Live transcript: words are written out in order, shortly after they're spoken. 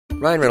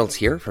Ryan Reynolds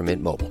here from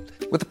Mint Mobile.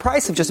 With the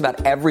price of just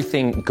about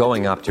everything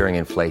going up during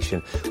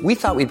inflation, we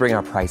thought we'd bring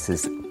our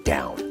prices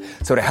down.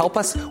 So to help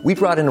us, we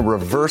brought in a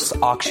reverse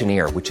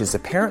auctioneer, which is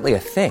apparently a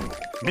thing.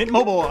 Mint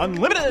Mobile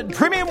Unlimited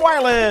Premium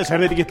Wireless. How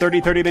to get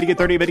 30, 30, bit to get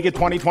 30, bit to get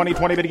 20, 20,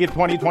 20, bit to get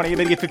 20, 20,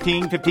 bit to get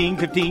 15, 15,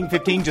 15,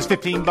 15, just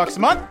 $15 a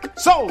month?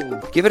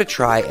 Sold! Give it a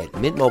try at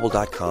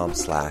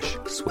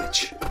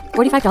mintmobile.com/switch.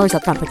 $45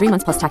 up front for 3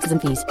 months plus taxes and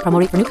fees. Promo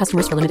rate for new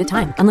customers for limited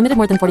time. Unlimited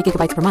more than 40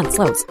 gigabytes per month.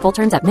 Slows full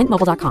terms at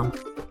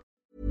mintmobile.com.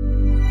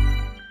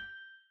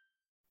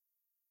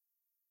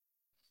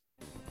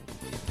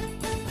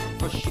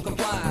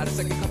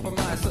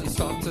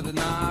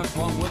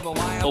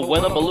 But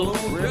when a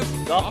balloon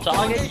rips off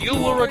target, you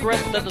will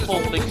regret that this whole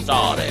thing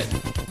started.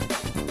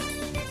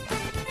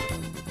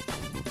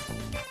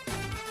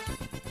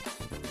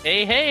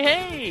 Hey, hey,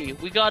 hey!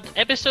 We got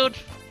episode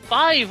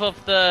 5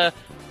 of the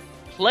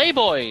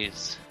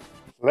Playboys.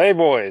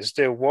 Playboys,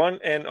 the one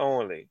and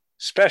only,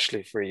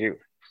 especially for you.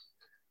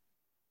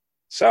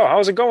 So,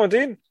 how's it going,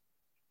 Dean?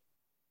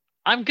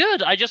 I'm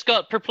good. I just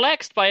got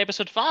perplexed by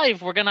episode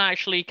 5. We're gonna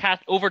actually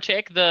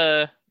overtake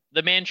the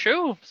main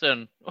show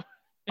soon.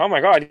 Oh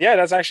my god, yeah,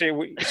 that's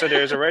actually... So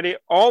there's already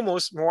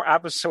almost more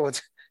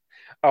episodes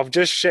of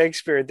just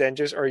Shakespeare than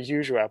just our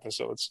usual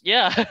episodes.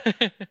 Yeah.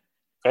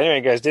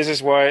 Anyway, guys, this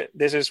is why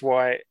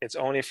it's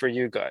only for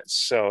you guys.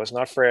 So it's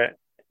not for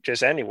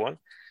just anyone.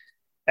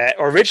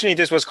 Originally,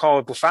 this was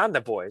called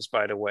Bufanda Boys,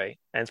 by the way,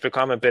 and it's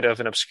become a bit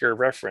of an obscure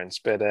reference,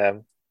 but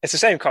it's the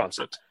same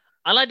concept.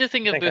 I like to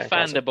think of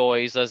Bufanda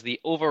Boys as the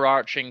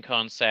overarching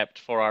concept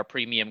for our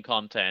premium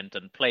content,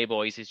 and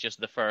Playboys is just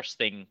the first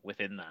thing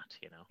within that,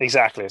 you know.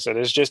 Exactly. So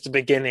there's just the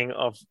beginning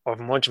of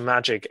much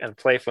magic and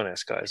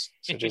playfulness, guys.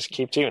 So just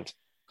keep tuned.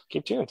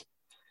 Keep tuned.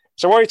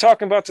 So what are you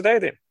talking about today,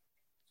 then?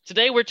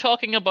 Today we're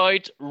talking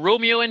about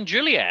Romeo and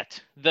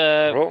Juliet,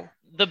 the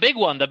big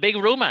one, the big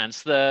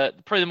romance,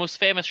 probably the most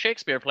famous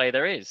Shakespeare play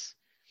there is.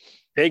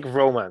 Big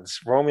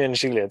romance, Romeo and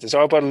Juliet. It's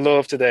all about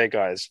love today,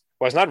 guys.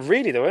 Well, it's not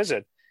really, though, is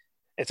it?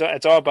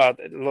 It's all about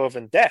love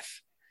and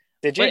death.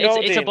 Did you know?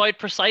 It's about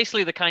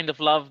precisely the kind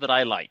of love that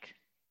I like.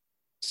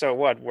 So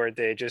what? Where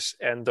they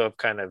just end up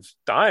kind of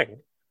dying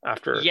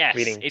after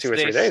meeting 2 or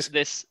 3 days?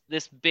 This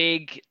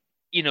big,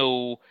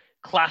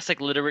 classic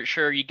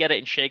literature. You get it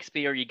in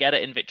Shakespeare. You get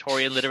it in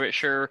Victorian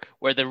literature,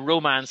 where the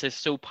romance is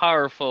so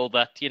powerful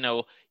that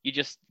you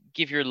just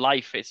give your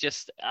life. It's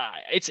just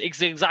it's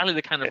exactly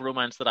the kind of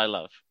romance that I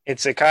love.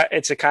 It's a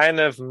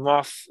kind of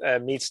moth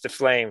meets the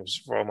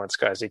flames romance,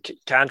 guys. You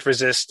can't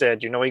resist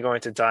it. You know you're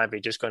going to die, but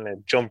you're just going to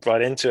jump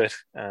right into it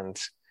and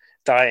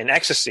die in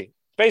ecstasy.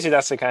 Basically,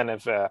 that's the kind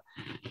of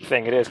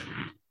thing it is.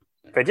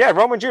 But yeah,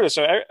 Romeo and Juliet.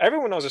 So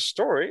everyone knows a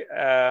story.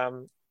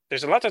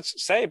 There's a lot to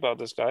say about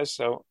this, guys.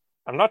 So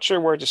I'm not sure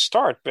where to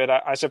start, but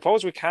I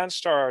suppose we can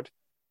start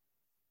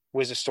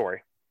with the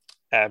story,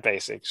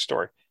 basic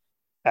story.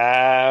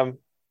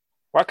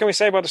 What can we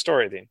say about the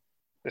story, Dean?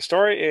 The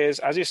story is,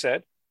 as you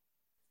said,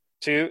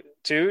 two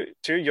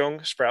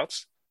young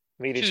sprouts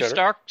meet each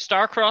other.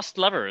 Star-crossed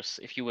lovers,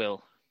 if you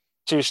will.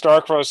 Two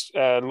star-crossed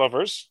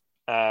lovers.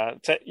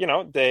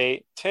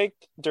 They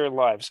take their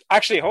lives.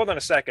 Actually, hold on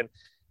a second.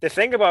 The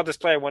thing about this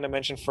play I want to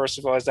mention, first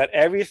of all, is that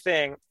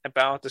everything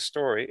about the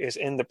story is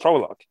in the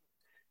prologue.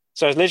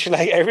 So it's literally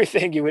like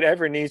everything you would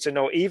ever need to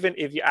know, even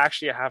if you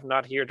actually have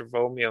not heard of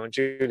Romeo and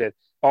Juliet.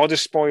 All the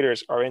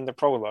spoilers are in the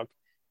prologue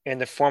in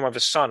the form of a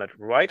sonnet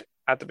right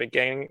at the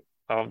beginning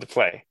of the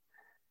play.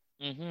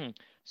 Mm-hmm.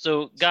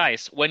 So,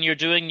 guys, when you're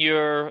doing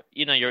your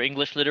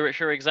English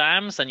literature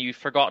exams and you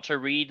forgot to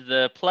read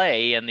the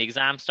play and the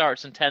exam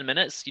starts in 10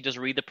 minutes, you just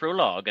read the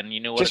prologue and you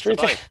know what it's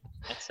about.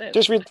 That's it.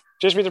 Just read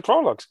the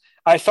prologues.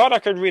 I thought I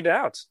could read it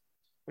out.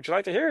 Would you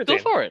like to hear it? Go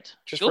for it.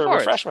 Just for a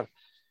refreshment.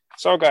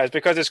 So, guys,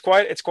 because it's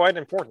quite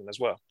important as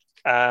well.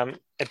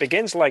 It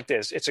begins like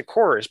this. It's a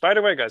chorus. By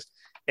the way, guys,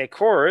 a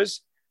chorus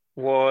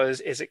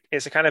is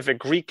a kind of a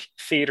Greek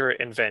theater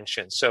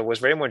invention. So it was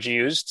very much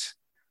used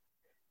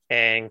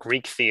in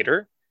Greek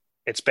theater.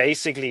 It's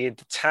basically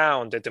the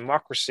town, the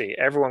democracy,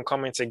 everyone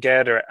coming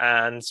together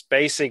and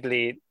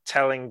basically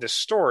telling the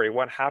story,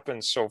 what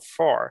happened so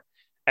far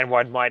and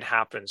what might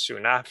happen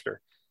soon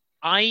after.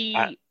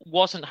 I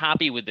wasn't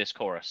happy with this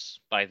chorus,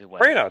 by the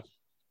way. Why not?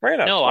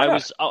 No, I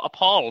was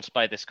appalled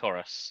by this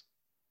chorus.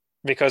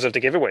 Because of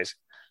the giveaways?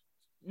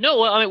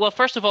 No, I mean, well,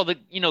 first of all, doing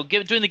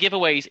the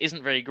giveaways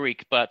isn't very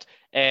Greek, but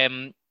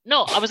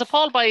no, I was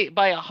appalled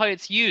by how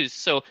it's used.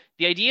 So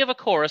the idea of a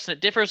chorus, and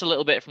it differs a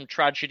little bit from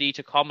tragedy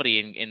to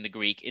comedy in the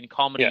Greek. In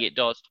comedy, It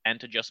does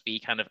tend to just be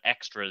kind of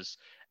extras.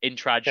 In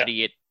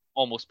tragedy, It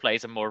almost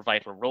plays a more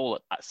vital role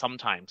at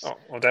sometimes. Oh,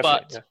 well,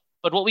 definitely.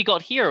 But what we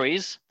got here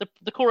is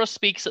the chorus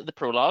speaks at the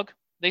prologue,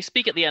 they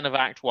speak at the end of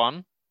Act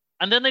 1,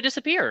 and then they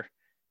disappear.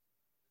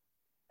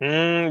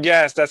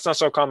 Yes, that's not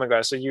so common,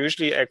 guys. So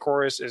usually a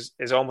chorus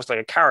is almost like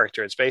a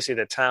character. It's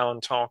basically the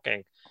town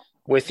talking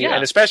with you,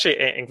 and especially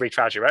in Greek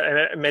tragedy,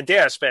 right? And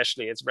Medea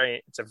especially, it's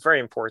a very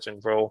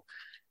important role,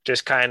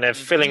 just kind of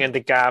filling in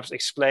the gaps,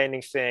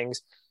 explaining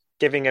things.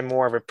 giving a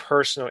more of a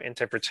personal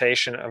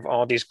interpretation of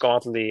all these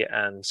godly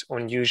and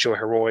unusual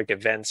heroic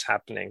events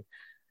happening.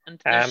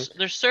 And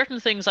there's certain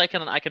things I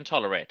can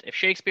tolerate. If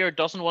Shakespeare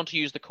doesn't want to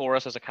use the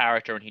chorus as a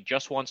character and he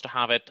just wants to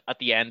have it at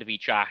the end of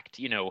each act,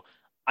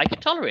 I can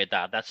tolerate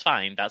that. That's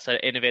fine. That's an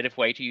innovative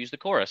way to use the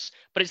chorus.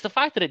 But it's the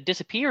fact that it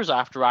disappears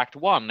after Act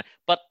 1,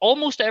 but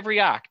almost every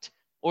act,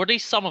 or at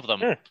least some of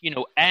them,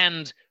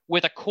 end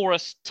with a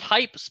chorus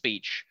type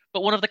speech,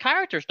 but one of the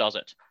characters does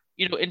it,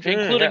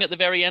 including at the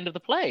very end of the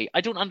play.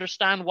 I don't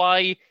understand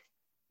why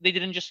they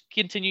didn't just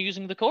continue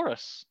using the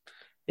chorus.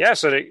 Yeah,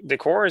 so the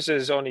chorus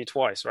is only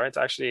twice, right? It's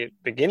actually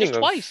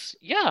twice.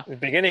 Yeah, the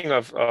beginning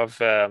of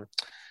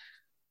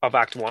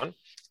Act 1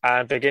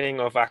 and beginning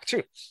of Act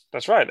 2.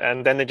 That's right,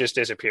 and then they just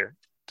disappear.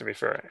 To be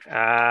fair,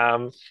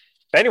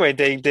 but anyway,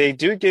 they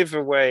do give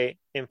away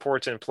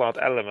important plot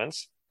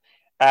elements,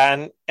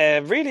 and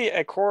really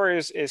a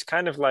chorus is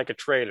kind of like a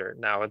trailer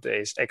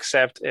nowadays,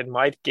 except it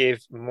might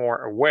give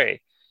more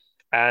away.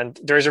 And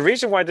there's a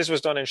reason why this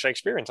was done in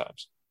Shakespearean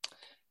times,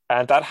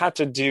 and that had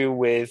to do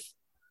with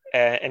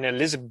an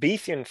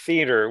Elizabethan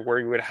theater where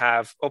you would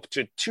have up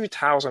to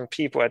 2,000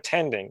 people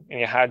attending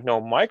and you had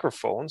no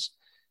microphones.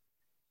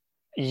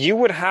 You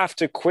would have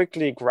to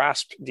quickly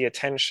grasp the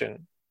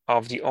attention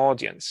of the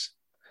audience.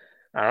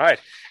 All right.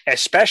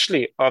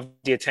 Especially of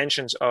the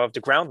attentions of the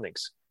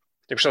groundlings.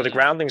 So the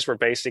groundlings were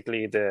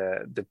basically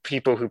the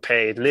people who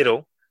paid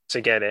little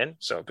to get in,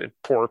 so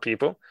poor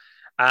people.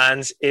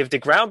 And if the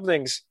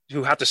groundlings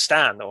who had to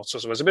stand also,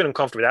 so it was a bit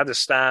uncomfortable, they had to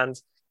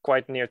stand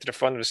quite near to the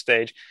front of the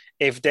stage.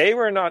 If they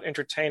were not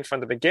entertained from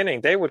the beginning,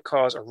 they would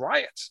cause a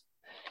riot.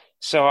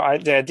 So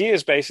the idea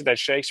is basically that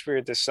Shakespeare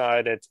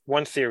decided,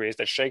 one theory is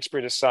that Shakespeare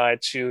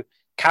decided to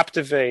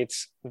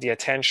captivate the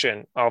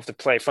attention of the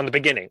play from the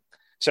beginning.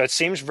 So it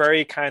seems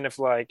very kind of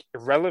like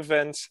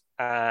irrelevant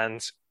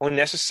and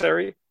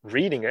unnecessary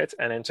reading it.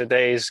 And in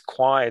today's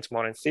quiet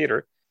modern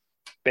theater,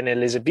 in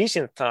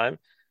Elizabethan time,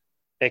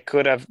 it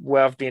could have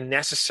been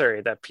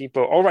necessary that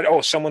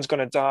people, someone's going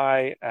to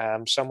die,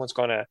 someone's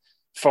going to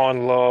fall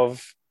in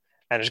love,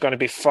 and there's going to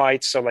be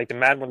fights. So like the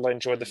man will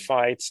enjoy the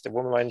fights, the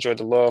woman will enjoy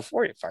the love,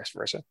 or vice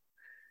versa.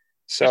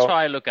 So that's how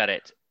I look at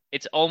it.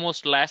 It's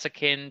almost less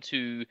akin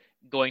to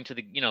going to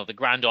the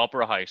Grand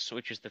Opera House,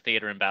 which is the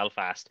theater in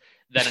Belfast,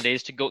 than it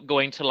is to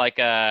going to like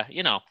a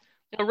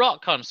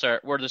rock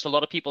concert where there's a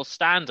lot of people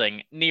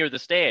standing near the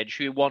stage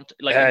who want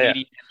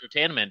immediate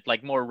entertainment,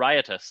 like more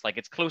riotous. Like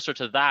it's closer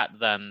to that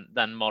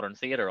than modern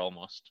theater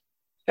almost.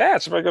 Yeah,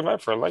 it's a very good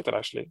metaphor. I like that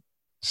actually.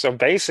 So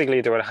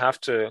basically, they would have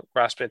to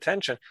grasp the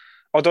attention.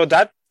 Although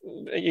that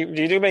you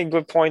do make a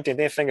good point in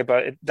anything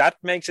about it, that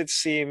makes it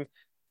seem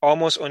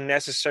almost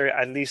unnecessary.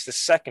 At least the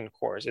second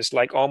chorus, it's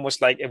like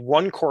almost like if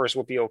one chorus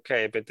would be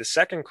okay, but the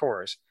second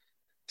chorus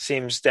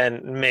seems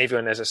then maybe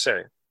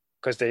unnecessary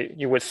because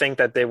you would think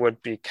that they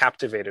would be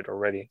captivated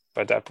already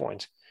by that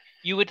point.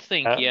 You would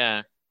think,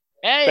 yeah.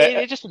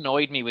 It just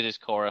annoyed me with his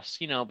chorus,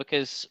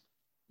 because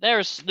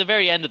there's the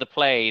very end of the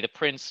play, the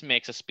prince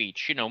makes a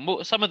speech.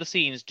 Some of the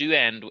scenes do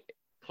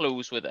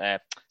close with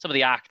some of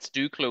the acts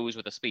do close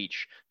with a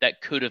speech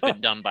that could have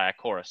been done by a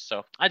chorus.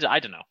 So I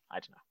don't know.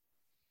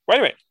 Well,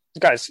 anyway,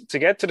 guys, to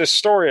get to the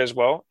story as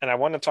well, and I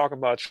want to talk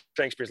about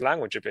Shakespeare's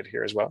language a bit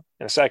here as well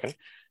in a second.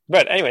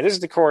 But anyway, this is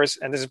the chorus,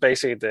 and this is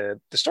basically the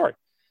story.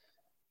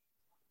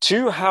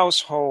 Two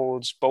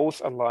households,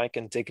 both alike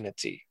in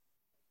dignity,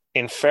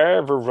 in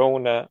fair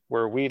Verona,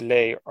 where we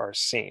lay our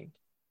scene,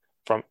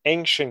 from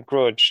ancient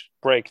grudge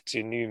break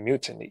to new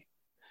mutiny,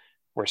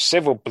 where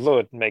civil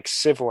blood makes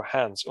civil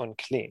hands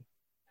unclean.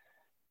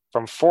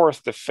 From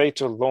forth the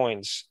fatal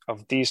loins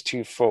of these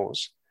two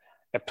foes,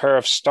 a pair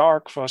of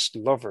star-crossed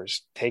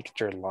lovers take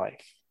their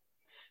life,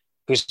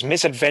 whose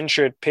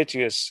misadventured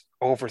piteous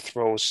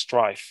overthrows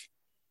strife,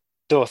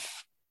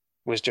 doth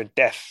with their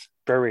death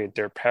bury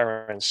their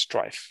parents'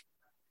 strife.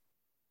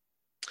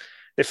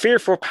 The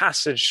fearful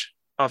passage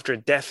of their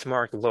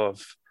death-marked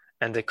love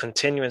and the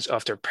continuance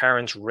of their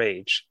parents'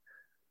 rage,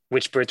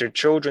 which but their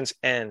children's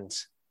end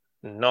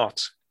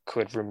not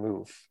could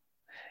remove,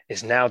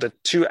 is now the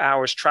 2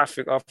 hours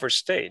traffic of our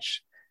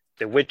stage,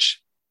 the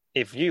which,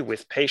 if you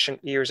with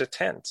patient ears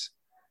attend,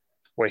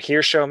 what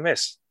here shall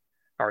miss,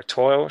 our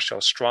toil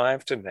shall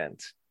strive to mend.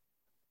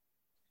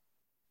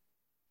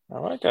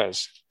 All right,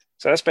 guys.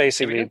 So that's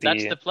basically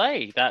that's the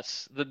play.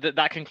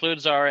 That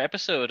concludes our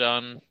episode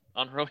on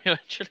Romeo and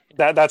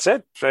Juliet. That's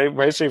it.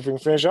 Basically, we can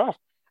finish off.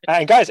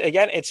 And guys,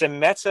 again, it's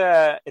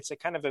a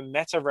kind of a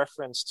meta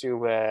reference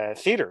to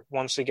theater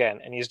once again,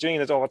 and he's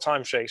doing it all the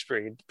time.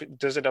 Shakespeare he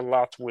does it a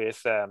lot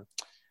with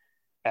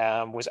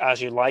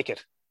As You Like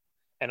It,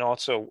 and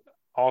also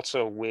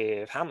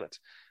with Hamlet,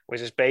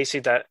 which is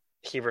basically that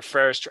he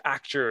refers to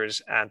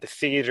actors and the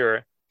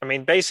theater. I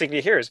mean,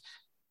 basically,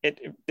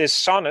 this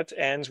sonnet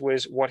ends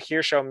with "What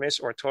here shall miss,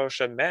 or toil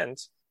shall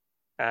mend,"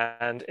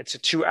 and it's a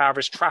 2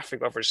 hours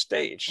traffic over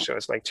stage, so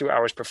it's like 2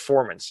 hours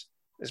performance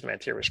is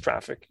meant here as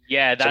traffic.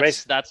 Yeah,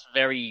 that's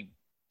very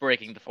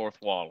breaking the fourth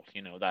wall.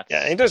 He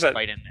does that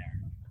right in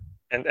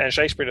there. And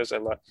Shakespeare does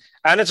that a lot.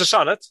 And it's a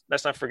sonnet,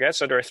 let's not forget.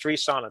 So there are 3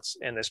 sonnets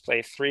in this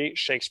play, 3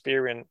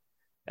 Shakespearean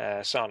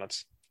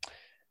sonnets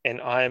in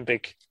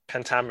iambic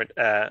pentametric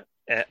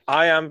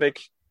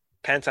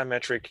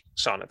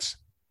sonnets.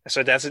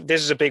 So this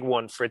is a big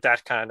one for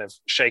that kind of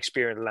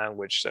Shakespearean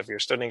language. So if you're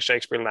studying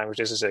Shakespearean language,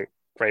 this is a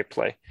great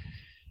play.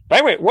 By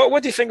the way,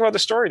 what do you think about the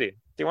story, Dean?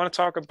 Do you want to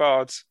talk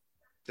about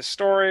the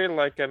story?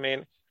 Like, I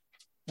mean,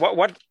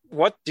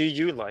 what do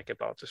you like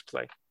about this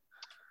play?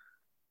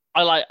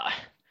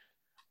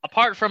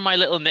 Apart from my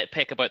little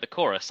nitpick about the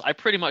chorus, I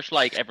pretty much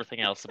like everything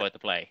else about the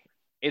play.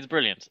 It's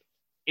brilliant.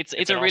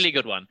 It's a really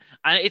good one.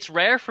 And it's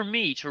rare for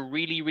me to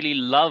really, really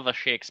love a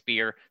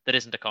Shakespeare that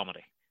isn't a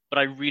comedy. But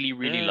I really,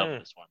 really love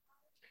this one.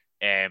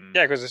 Yeah,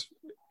 because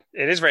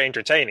it is very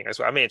entertaining as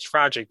well. I mean, it's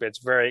tragic, but it's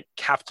very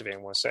captivating,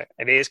 I want to say.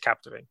 It is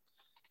captivating.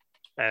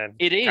 And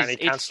it is. You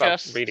can't stop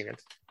reading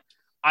it.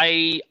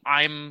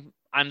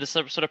 I'm the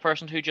sort of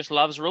person who just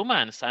loves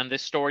romance and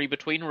this story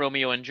between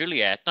Romeo and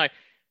Juliet. Now,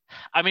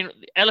 I mean,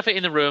 elephant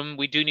in the room,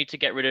 we do need to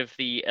get rid of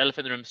the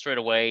elephant in the room straight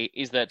away,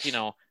 is that,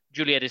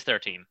 Juliet is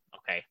 13.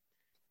 Okay.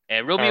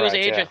 Romeo's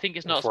age, I think,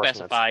 is not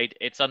specified.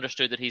 It's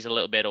understood that he's a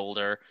little bit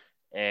older.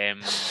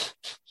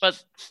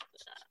 But,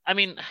 I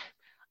mean,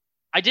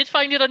 I did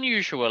find it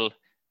unusual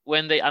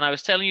when and I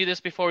was telling you this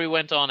before we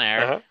went on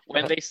air,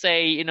 when they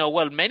say,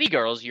 well, many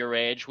girls your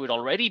age would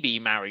already be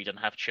married and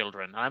have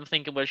children. And I'm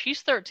thinking, well,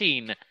 she's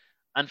 13.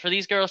 And for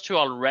these girls to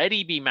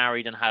already be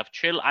married and have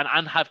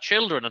have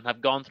children and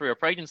have gone through a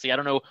pregnancy, I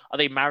don't know, are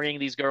they marrying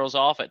these girls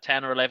off at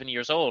 10 or 11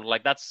 years old?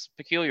 Like, that's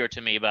peculiar to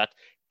me, but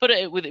put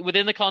it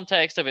within the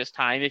context of its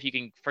time, if you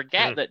can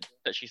forget that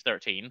she's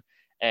 13,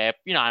 I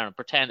don't know,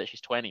 pretend that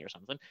she's 20 or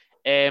something,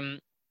 then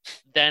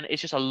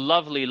it's just a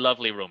lovely,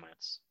 lovely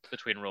romance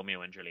between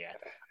Romeo and Juliet.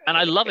 And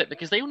I love it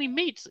because they only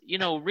meet,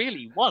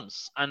 really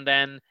once, and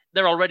then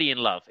they're already in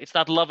love. It's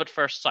that love at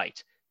first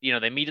sight.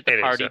 They meet at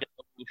the party that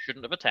you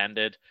shouldn't have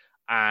attended.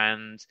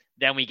 And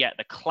then we get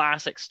the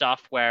classic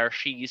stuff where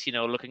she's,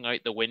 looking out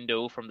the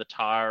window from the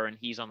tower and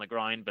he's on the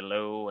ground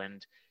below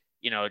and,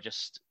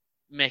 just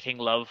making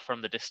love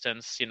from the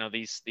distance.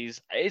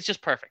 These it's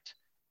just perfect.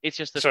 It's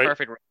just this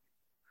perfect.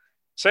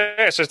 So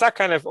it's that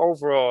kind of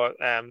overall,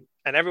 and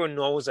everyone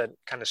knows that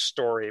kind of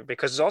story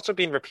because it's also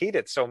been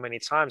repeated so many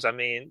times. I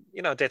mean,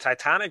 the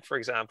Titanic, for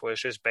example, is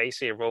just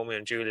basically Romeo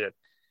and Juliet,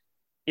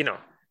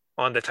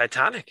 on the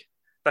Titanic.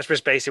 That's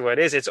just basically what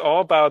it is. It's all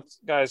about,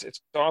 guys,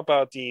 it's all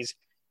about these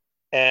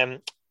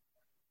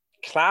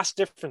class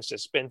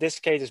differences. But in this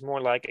case, it's more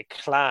like a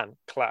clan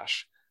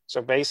clash.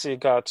 So basically, you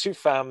got two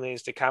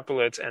families, the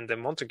Capulets and the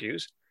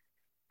Montagues,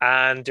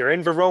 and they're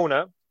in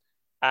Verona,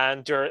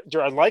 and they're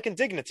alike in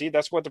dignity.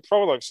 That's what the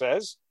prologue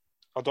says.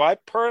 Although I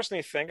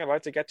personally think, I'd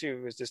like to get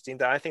to is this thing,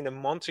 that I think the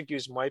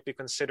Montagues might be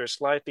considered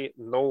slightly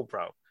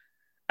lowbrow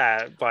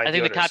by I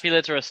think the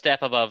Capulets are a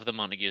step above the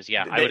Montagues.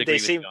 Yeah, I would agree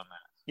with you on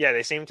that. Yeah,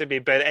 they seem to be.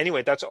 But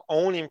anyway, that's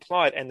only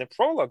implied. And the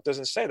prologue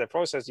doesn't say that. The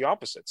prologue says the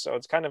opposite. So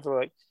it's kind of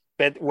like,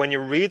 but when you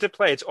read the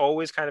play, it's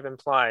always kind of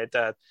implied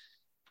that,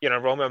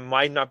 Romeo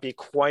might not be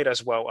quite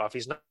as well off.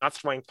 He's not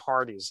throwing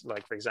parties,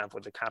 like, for example,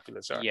 the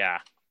Capulets are. Yeah.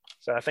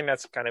 So I think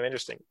that's kind of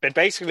interesting. But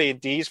basically,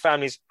 these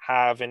families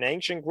have an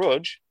ancient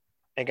grudge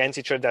against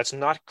each other that's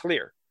not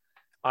clear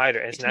either.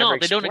 It's never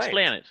explained. They don't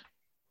explain it.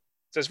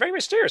 So it's very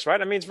mysterious,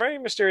 right? I mean, it's a very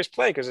mysterious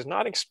play because it's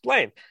not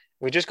explained.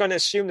 We're just going to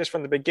assume this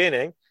from the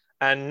beginning.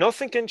 And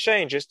nothing can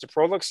change it. The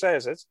prologue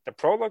says it. The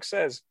prologue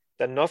says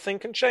that nothing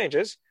can change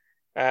it,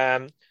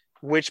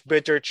 which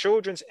but their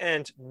children's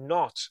end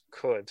not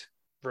could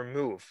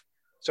remove.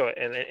 So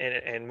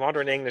in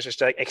modern English,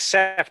 it's like,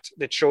 except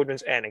the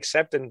children's end,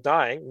 except in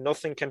dying,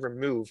 nothing can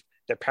remove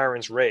the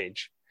parents'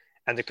 rage.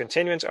 And the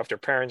continuance of their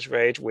parents'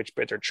 rage, which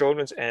but their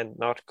children's end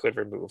not could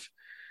remove.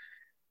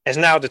 It's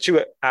now the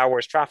 2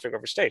 hours traffic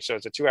over stage. So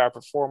it's a 2-hour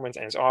performance,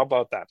 and it's all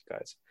about that,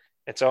 guys.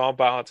 It's all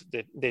about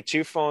the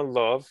two fall in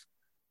love.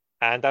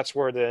 And that's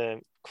where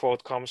the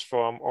quote comes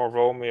from, "O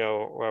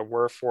Romeo,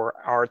 wherefore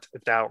art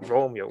thou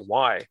Romeo?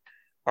 Why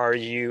are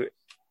you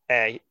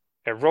a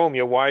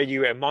Romeo? Why are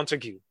you a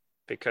Montague?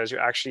 Because you're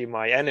actually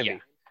my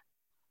enemy."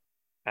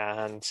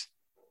 Yeah. And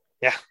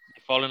yeah.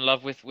 They fall in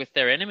love with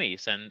their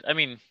enemies. And I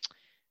mean,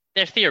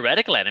 they're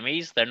theoretical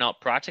enemies. They're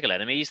not practical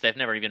enemies. They've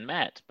never even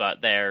met,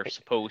 but they're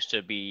supposed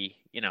to be,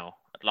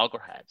 at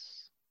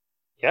loggerheads.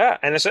 Yeah.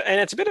 And it's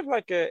a bit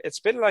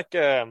like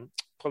a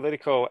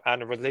political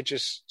and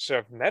religious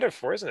sort of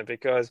metaphor, isn't it?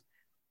 Because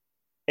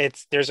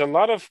there's a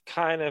lot of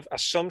kind of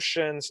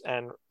assumptions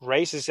and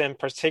racism,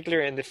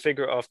 particularly in the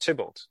figure of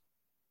Tybalt,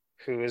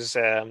 who's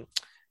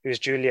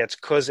Juliet's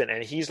cousin,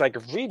 and he's like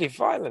a really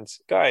violent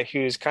guy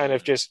who's kind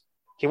of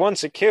he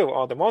wants to kill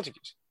all the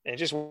Montagues, and he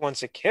just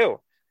wants to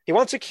kill. He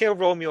wants to kill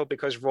Romeo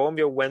because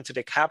Romeo went to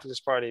the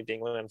Capitalist Party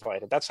being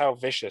uninvited. That's how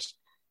vicious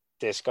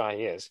this guy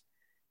is,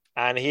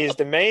 and he is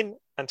the main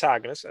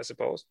antagonist, I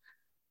suppose.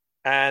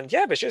 And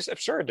yeah, but it's just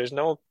absurd. There's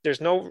no,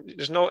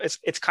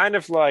 it's kind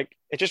of like,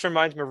 it just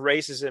reminds me of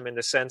racism in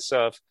the sense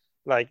of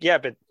like, yeah,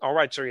 but all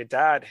right, so your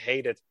dad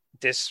hated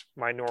this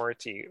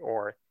minority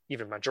or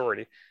even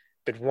majority,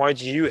 but why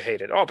do you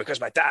hate it? Oh,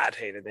 because my dad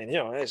hated it.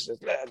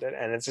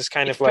 And it's just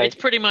kind of like, it's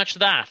pretty much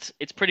that.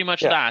 It's pretty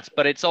much that,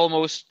 but it's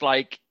almost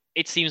like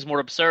it seems more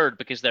absurd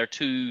because they're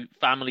two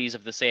families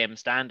of the same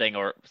standing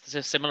or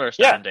similar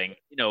standing,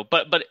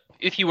 But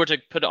if you were to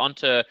put it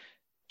onto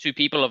two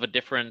people of a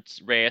different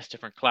race,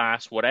 different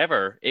class,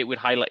 whatever, it would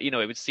highlight, it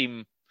would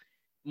seem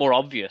more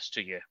obvious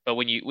to you. But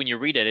when you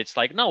read it, it's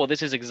like, no, well,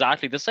 this is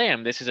exactly the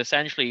same. This is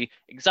essentially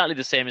exactly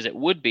the same as it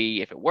would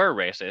be if it were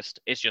racist.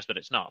 It's just that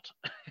it's not.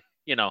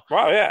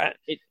 Wow, yeah,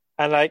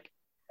 and like,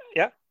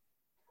 yeah,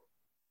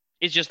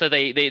 it's just that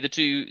the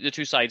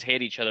two sides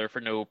hate each other for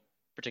no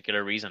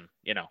particular reason,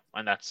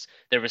 and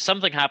there was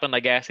something happened, I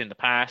guess, in the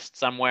past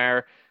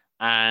somewhere,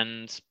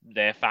 and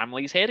their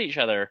families hate each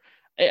other.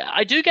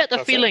 I do get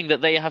the feeling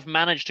that they have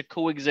managed to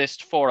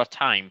coexist for a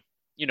time.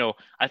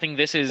 I think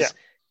this is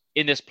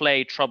in this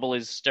play, trouble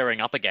is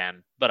stirring up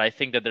again, but I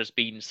think that there's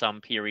been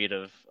some period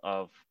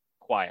of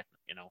quiet,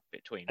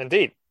 between.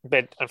 Indeed.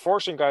 But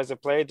unfortunately, guys, the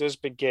play does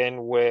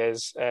begin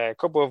with a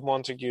couple of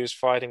Montagues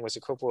fighting with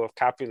a couple of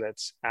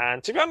Capulets.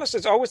 And to be honest,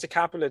 it's always the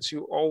Capulets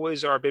who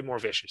always are a bit more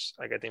vicious,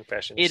 I get the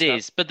impression. It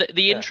is, but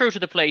the intro to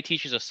the play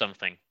teaches us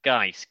something.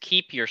 Guys,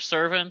 keep your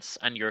servants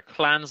and your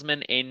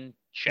clansmen in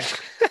check.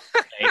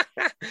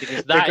 Okay?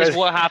 Because that is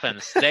what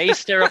happens. They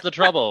stir up the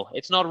trouble.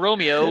 It's not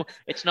Romeo.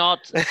 It's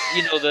not,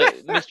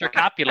 the Mr.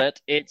 Capulet.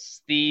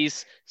 It's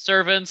these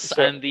servants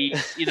and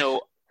these,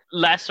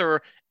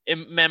 lesser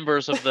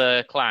members of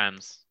the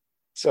clans.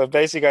 So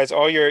basically, guys,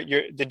 all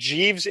the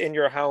Jeeves in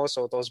your house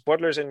or those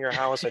butlers in your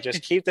house,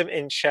 just keep them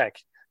in check,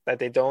 that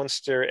they don't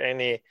stir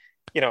any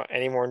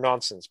more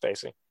nonsense,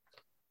 basically.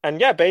 And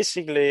yeah,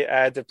 basically,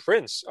 the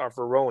Prince of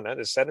Verona,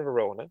 the set of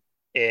Verona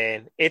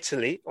in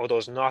Italy,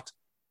 although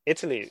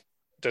Italy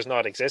does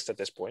not exist at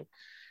this point,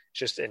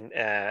 just in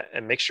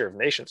a mixture of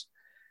nations.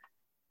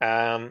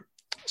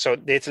 So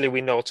the Italy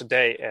we know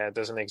today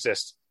doesn't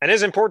exist, and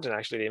it's important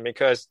actually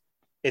because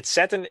it's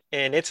set in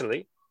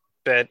Italy,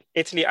 but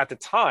Italy at the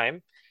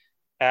time,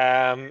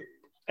 a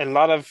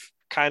lot of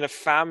kind of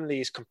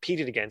families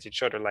competed against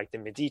each other, like the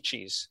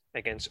Medicis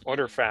against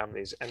other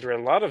families, and there are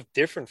a lot of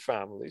different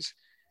families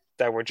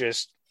that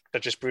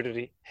just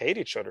brutally hate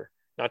each other,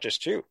 not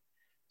just two.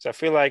 So I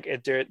feel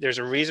like there's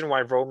a reason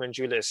why Romeo and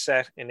Juliet is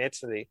set in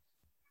Italy,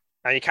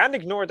 and you can't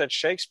ignore that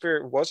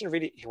Shakespeare wasn't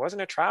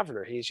a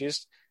traveler.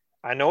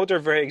 I know they're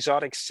very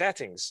exotic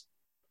settings,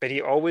 but he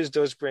always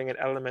does bring an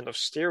element of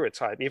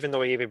stereotype, even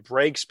though he even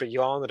breaks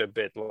beyond it a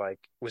bit, like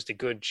was the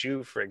Good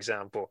Jew, for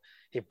example.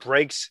 He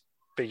breaks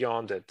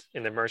beyond it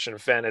in The Merchant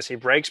of Venice. He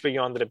breaks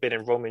beyond it a bit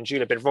in Romeo and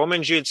Juliet, but Romeo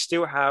and Juliet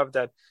still have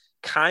that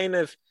kind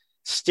of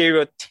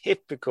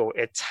stereotypical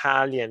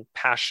Italian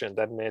passion,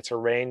 that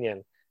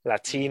Mediterranean,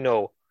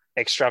 Latino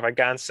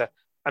extravaganza.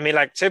 I mean,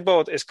 like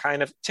Tybalt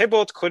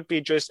could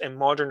be just a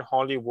modern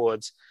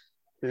Hollywood's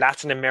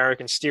Latin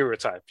American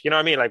stereotype. You know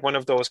what I mean? Like one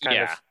of those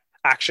kind of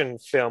action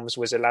films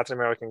was a Latin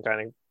American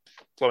kind of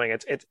flowing.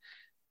 It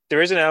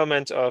there is an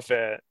element of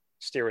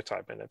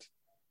stereotype in it.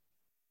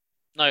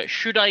 Now,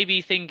 should I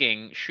be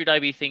thinking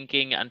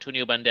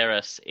Antonio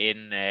Banderas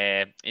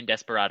in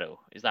Desperado?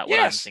 Is that what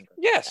I'm thinking?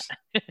 Yes.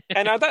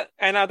 and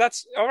now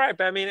that's all right.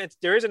 But I mean,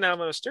 there is an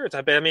element of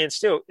stereotype. But I mean, it's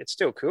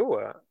still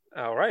cool.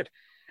 All right.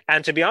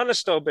 And to be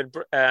honest, though, but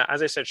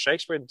as I said,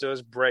 Shakespeare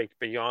does break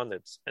beyond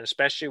it, and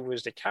especially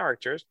with the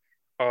characters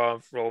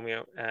of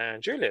Romeo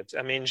and Juliet.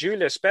 I mean,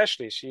 Juliet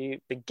especially,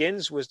 she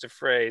begins with the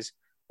phrase,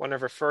 one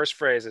of her first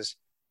phrases,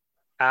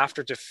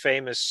 after the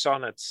famous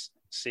sonnets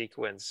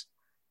sequence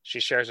she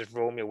shares with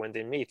Romeo when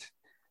they meet.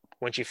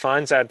 When she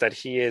finds out that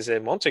he is a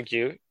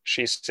Montague,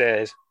 she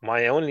says,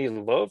 "My only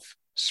love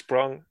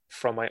sprung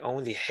from my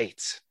only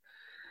hate."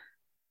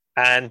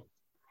 And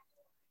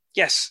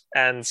yes,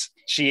 and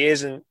she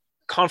is in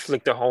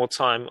conflict the whole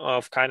time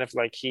of kind of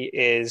like, he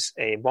is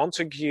a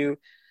Montague,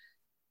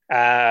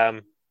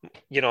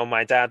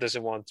 my dad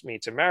doesn't want me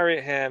to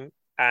marry him,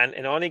 and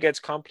it only gets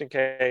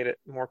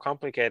more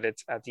complicated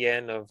at the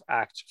end of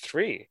Act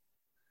 3.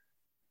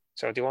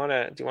 So do you want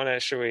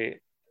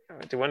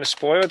to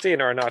spoil it, Dean,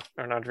 or not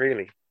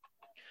really?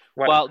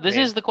 This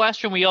is the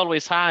question we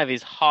always have: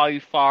 is how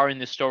far in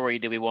the story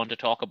do we want to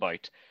talk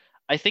about?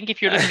 I think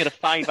if you're looking at a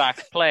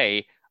 5-act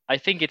play, I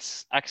think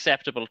it's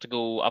acceptable to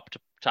go up to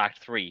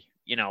Act 3.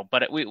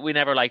 But we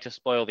never like to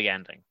spoil the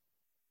ending.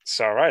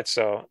 So, all right.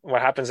 So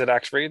what happens at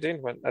Act 3,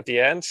 Dean? At the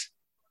end,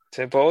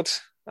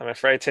 Tybalt, I'm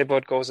afraid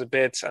Tybalt goes a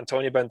bit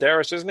Antonio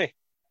Banderas, doesn't he?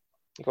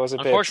 He goes a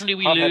Unfortunately,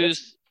 bit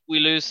we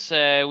lose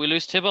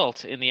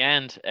Tybalt in the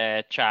end,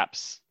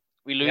 chaps.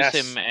 We lose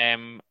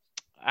him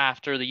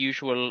after the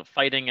usual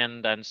fighting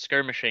and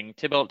skirmishing.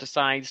 Tybalt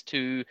decides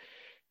to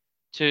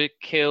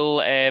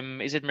kill.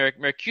 Is it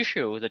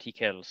Mercutio that he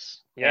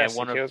kills? Yes,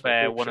 one of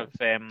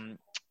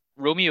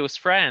Romeo's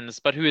friends,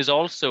 but who is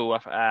also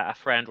a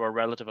friend or a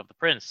relative of the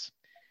prince.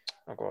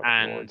 Oh, God,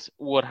 and Lord.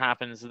 What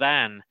happens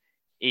then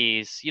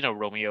is,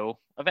 Romeo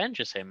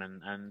avenges him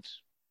and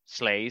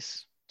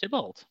slays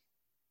Tybalt.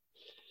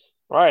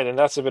 Right, and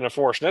that's a bit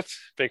unfortunate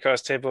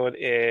because Tybalt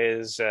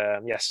is,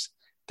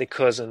 the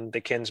cousin,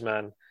 the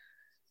kinsman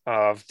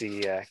of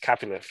the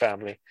Capulet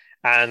family.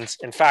 And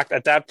in fact,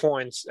 at that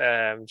point,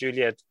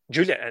 Juliet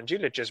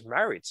just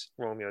married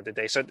Romeo the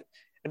day. So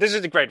And this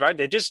is the great, right?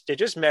 They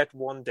just met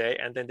one day,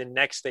 and then the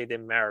next day they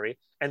marry,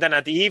 and then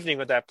at the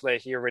evening of that play,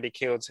 he already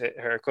killed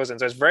her cousin.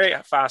 So it's very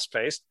fast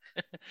paced,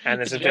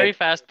 and it's very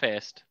fast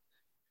paced.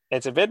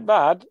 It's a bit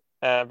bad,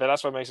 but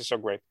that's what makes it so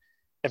great.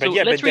 So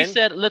let's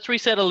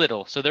reset a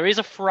little. So there is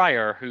a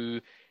friar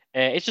who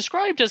it's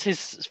described as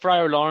his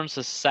Friar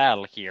Lawrence's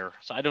cell here.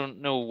 So I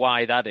don't know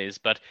why that is,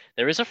 but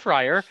there is a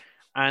friar,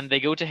 and they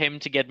go to him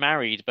to get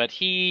married. But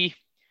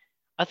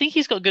I think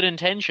he's got good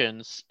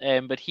intentions,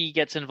 but he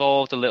gets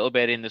involved a little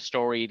bit in the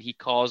story. He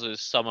causes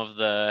some of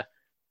the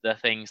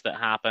things that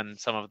happen,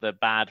 some of the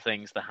bad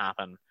things that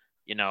happen,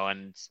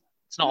 and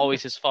it's not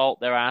always his fault.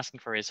 They're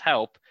asking for his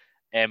help,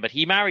 but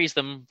he marries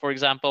them. For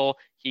example,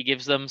 he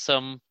gives them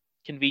some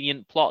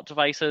convenient plot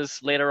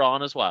devices later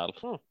on as well.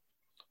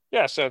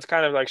 Yeah, so it's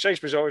kind of like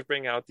Shakespeare's always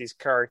bringing out these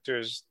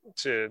characters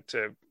to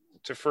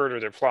further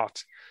their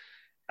plot,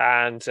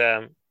 and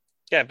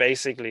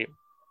basically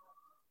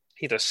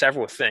he does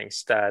several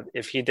things that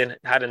if he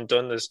hadn't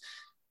done this,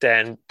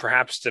 then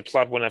perhaps the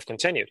plot wouldn't have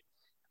continued.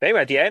 But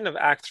anyway, at the end of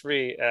Act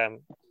 3,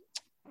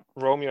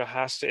 Romeo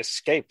has to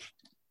escape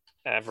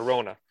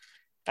Verona.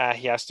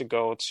 He has to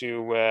go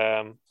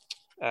to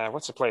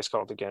what's the place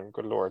called again?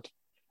 Good Lord.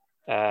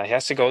 He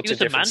has to go to a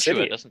different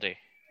city. Doesn't he?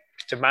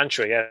 To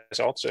Mantua, yes,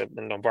 also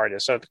in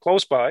Lombardia. So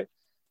close by,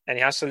 and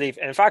he has to leave.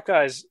 And in fact,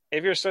 guys,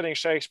 if you're studying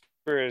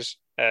Shakespeare's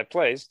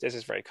plays, this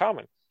is very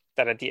common.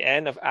 That at the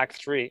end of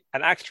Act 3,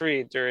 and Act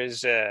 3,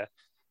 there's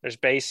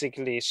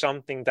basically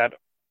something that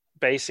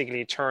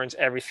basically turns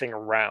everything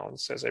around.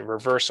 So it's a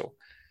reversal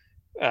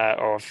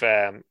of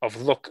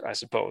luck, I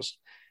suppose,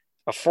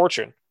 of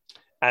fortune.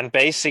 And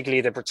basically,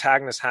 the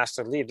protagonist has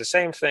to leave. The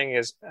same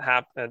thing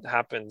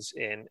happens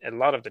in a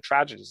lot of the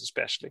tragedies,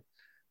 especially.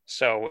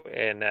 So,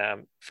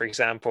 for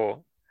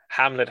example,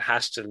 Hamlet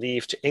has to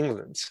leave to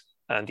England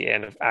at the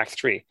end of Act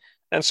 3.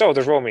 And so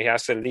does Romeo. He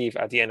has to leave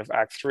at the end of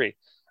Act 3.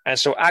 And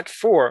so Act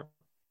 4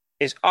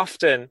 is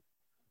often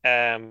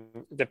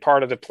the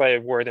part of the play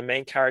where the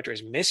main character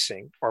is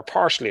missing or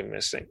partially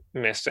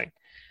missing.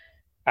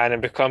 And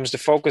it becomes the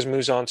focus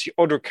moves on to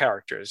other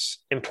characters,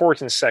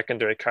 important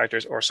secondary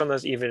characters, or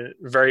sometimes even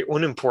very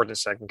unimportant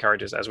second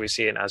characters, as we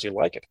see in As You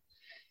Like It.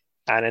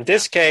 And in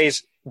this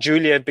case,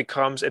 Juliet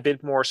becomes a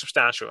bit more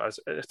substantial. I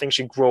think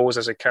she grows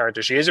as a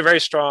character. She is a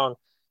very strongly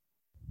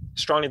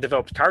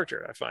developed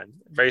character, I find.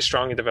 Very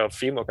strongly developed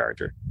female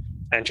character.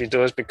 And she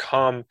does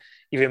become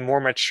even more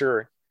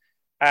mature.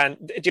 And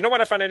do you know what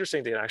I find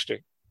interesting, Dean,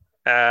 actually?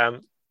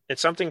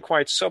 It's something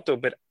quite subtle,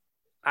 but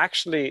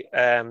actually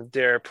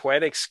their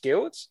poetic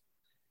skills,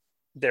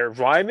 their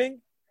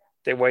rhyming,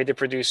 the way they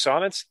produce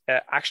sonnets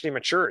actually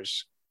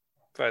matures.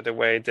 By the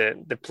way,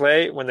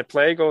 when the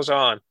play goes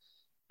on,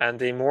 and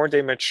the more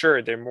they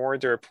mature, the more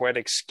their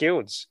poetic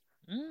skills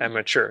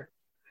mature.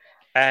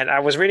 And I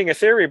was reading a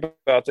theory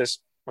about this,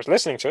 was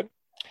listening to it,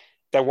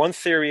 that one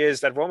theory is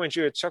that Romeo and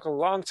Juliet took a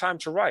long time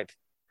to write.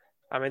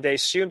 I mean, they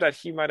assumed that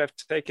he might have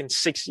taken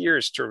 6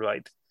 years to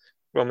write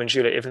Romeo and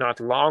Juliet, if not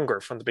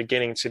longer, from the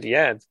beginning to the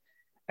end.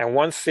 And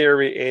one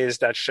theory is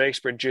that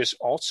Shakespeare just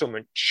also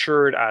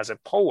matured as a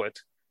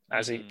poet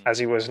as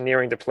he was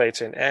nearing the play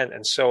to an end.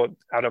 And so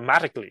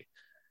automatically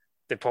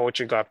the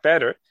poetry got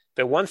better.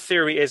 But one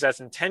theory is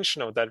that's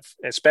intentional, that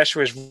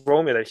especially with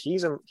Romeo,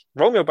 that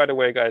Romeo, by the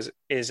way, guys,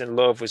 is in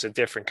love with a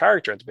different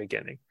character at the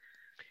beginning,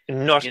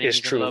 and not his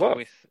true love.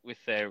 With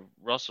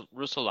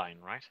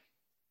Rosaline, right?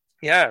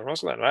 Yeah,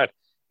 Rosaline, right?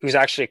 Who's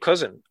actually a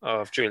cousin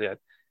of Juliet.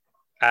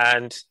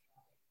 And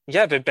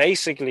yeah, but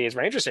basically it's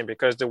very interesting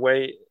because the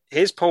way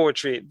his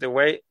poetry, the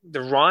way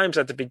the rhymes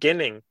at the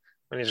beginning,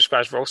 when he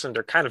describes Rosaline,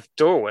 they're kind of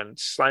dull and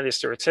slightly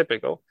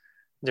stereotypical.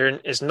 There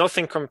is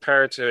nothing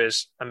compared to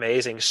his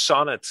amazing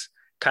sonnet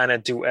kind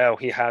of duel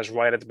he has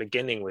right at the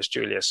beginning with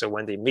Julia. So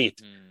when they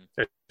meet,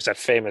 there's that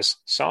famous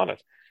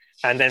sonnet.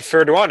 And then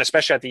further on,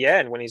 especially at the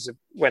end,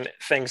 when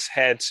things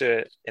head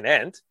to an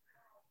end,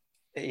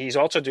 he's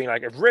also doing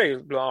like a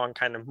really long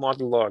kind of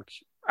monologue,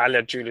 a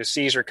la Julius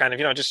Caesar, kind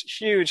of, just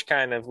huge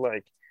kind of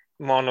like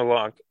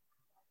monologue.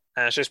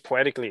 And it's just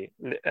poetically,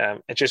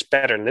 it's just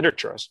better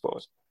literature, I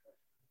suppose.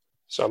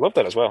 So I love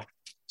that as well.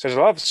 So there's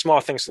a lot of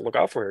small things to look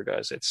out for here,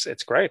 guys.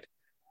 It's great,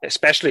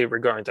 especially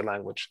regarding the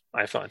language,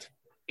 I find.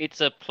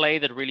 It's a play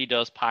that really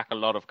does pack a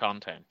lot of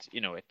content.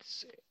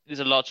 There's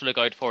a lot to look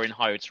out for in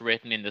how it's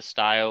written, in the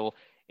style,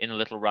 in the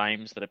little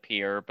rhymes that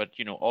appear, but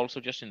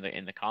also just in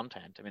the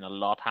content. I mean, a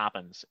lot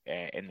happens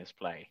in this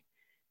play.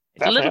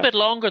 It's a little bit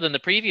longer than the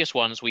previous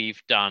ones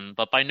we've done,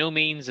 but by no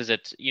means is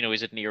it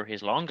near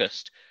his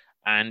longest.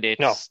 And it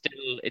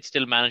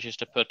still manages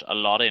to put a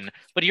lot in.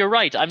 But you're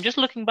right. I'm just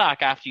looking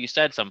back after you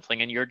said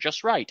something, and you're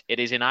just right. It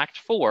is in Act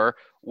 4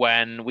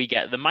 when we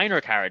get the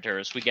minor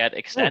characters. We get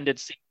extended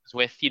scenes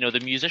with,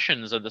 the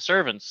musicians and the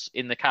servants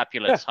in the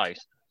Capulet's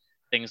house.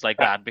 Things like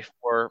that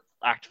before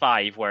Act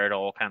 5, where it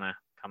all kind of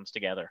comes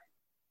together.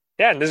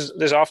 Yeah, and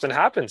this often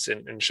happens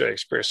in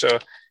Shakespeare. So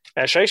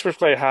Shakespeare's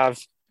play have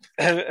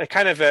a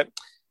kind of a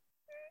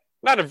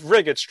not a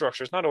rigid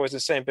structure. It's not always the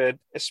same, but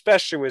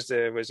especially with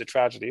the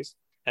tragedies,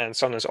 and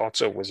sometimes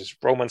also with his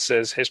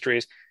romances,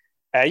 histories.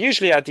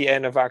 Usually at the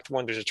end of Act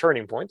 1, there's a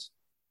turning point.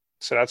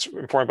 So that's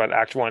important about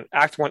Act 1.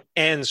 Act 1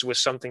 ends with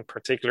something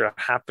particular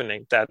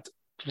happening that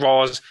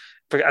draws.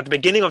 At the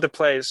beginning of the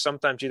play,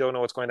 sometimes you don't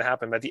know what's going to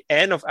happen. But at the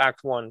end of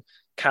Act 1,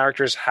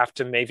 characters have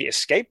to maybe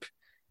escape.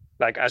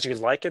 Like, as you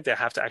like it, they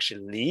have to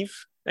actually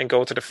leave and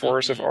go to the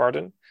Forest of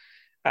Arden.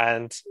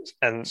 And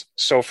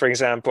so, for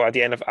example, at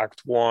the end of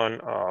Act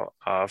 1,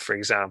 for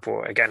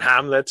example, again,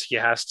 Hamlet, he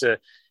has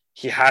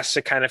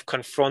to kind of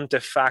confront the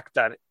fact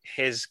that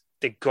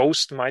the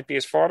ghost might be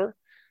his father.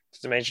 So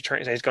the major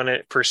turn, he's going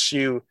to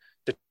pursue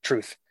the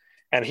truth.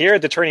 And here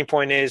the turning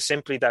point is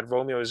simply that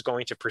Romeo is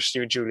going to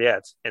pursue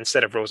Juliet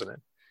instead of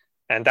Rosalind.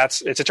 And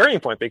it's a turning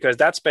point because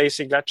that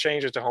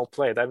changes the whole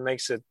play. That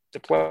makes it the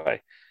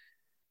play.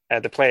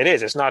 The play it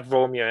is. It's not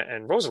Romeo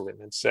and Rosalind.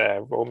 It's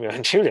Romeo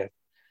and Juliet.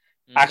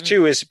 Mm-hmm. Act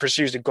 2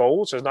 pursues the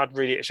goal. So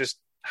it's just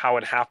how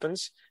it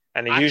happens.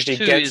 And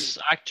it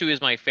Act 2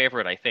 is my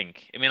favorite, I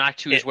think. I mean, Act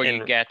 2 is where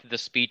you get the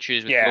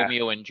speeches with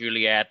Romeo and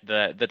Juliet,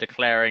 the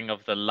declaring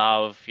of the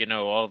love,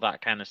 all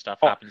that kind of stuff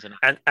happens in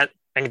it.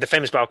 And the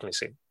famous balcony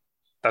scene.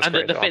 That's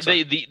great.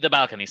 The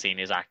balcony scene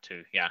is Act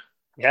 2, yeah.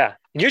 Yeah.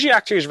 Usually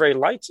Act 2 is very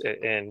light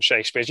in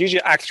Shakespeare. It's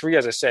usually Act 3,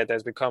 as I said,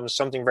 there's become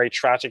something very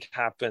tragic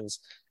happens,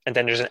 and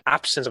then there's an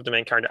absence of the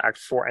main character, Act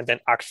 4, and then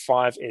Act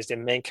 5 is the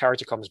main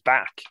character comes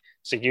back.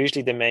 So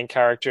usually the main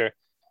character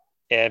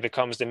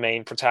becomes the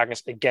main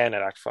protagonist again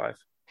at Act 5.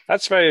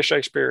 That's very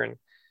Shakespearean,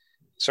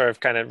 sort of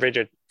kind of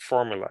rigid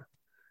formula.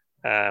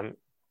 So,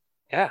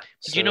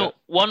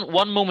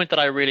 one moment that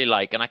I really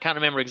like, and I can't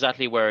remember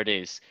exactly where it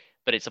is,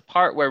 but it's a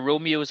part where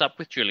Romeo is up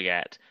with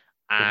Juliet,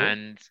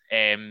 and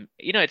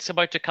it's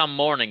about to come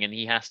morning, and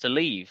he has to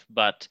leave.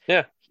 But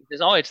he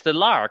says, "Oh, it's the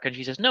lark," and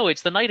she says, "No,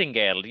 it's the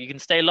nightingale. You can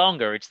stay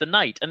longer. It's the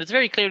night." And it's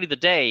very clearly the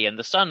day, and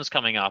the sun's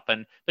coming up,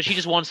 but she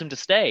just wants him to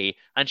stay,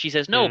 and she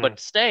says, "No, but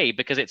stay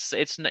because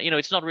it's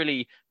not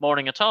really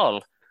morning at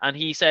all." And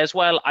he says,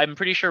 "Well, I'm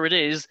pretty sure it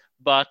is,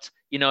 but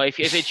if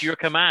it's your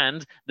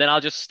command, then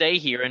I'll just stay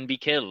here and be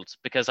killed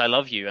because I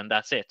love you, and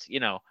that's it,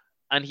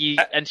 And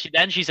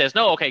she says,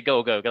 "No, okay,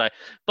 go.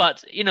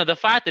 But the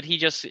fact that he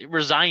just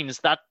resigns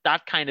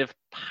that kind of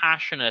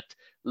passionate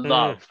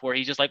love, where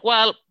he's just like,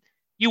 well,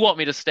 you want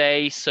me to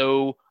stay,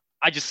 so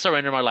I just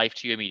surrender my life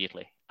to you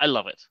immediately. I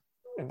love it.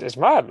 It's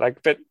mad,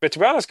 but to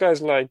be honest,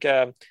 guys,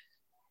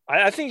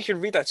 I think you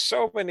can read that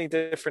so many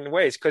different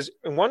ways. Because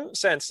in one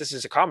sense, this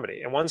is a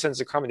comedy. In one sense,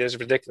 the comedy is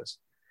ridiculous,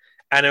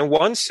 and in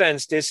one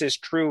sense, this is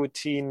true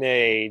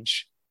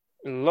teenage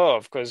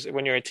love. Because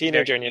when you're a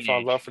teenager and you fall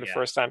in love for the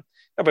first time.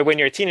 No, but when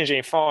you're a teenager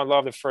and you fall in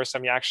love the first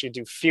time, you actually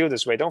do feel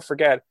this way. Don't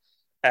forget,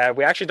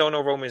 we actually don't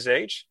know Roman's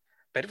age,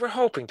 but we're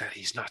hoping that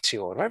he's not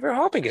too old, right? We're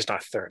hoping he's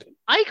not 30.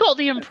 I got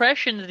the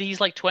impression that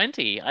he's like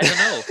 20. I don't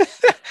know.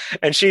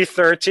 And she's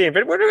 13,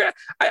 but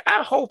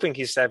I'm hoping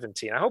he's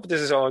 17. I hope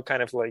this is all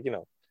kind of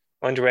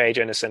underage,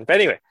 innocent.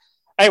 But anyway,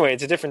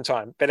 it's a different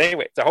time. But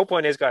anyway, the whole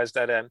point is, guys,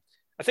 that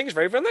I think it's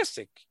very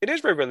realistic. It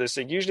is very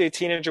realistic. Usually a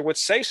teenager would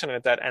say something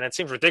like that, and it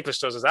seems ridiculous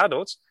to us as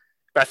adults.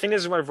 But I think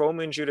this is why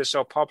Romeo and Juliet is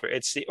so popular.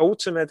 It's the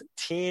ultimate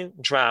teen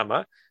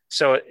drama.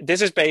 So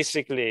this is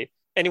basically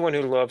anyone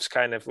who loves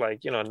kind of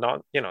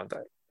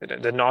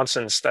the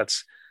nonsense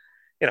that's,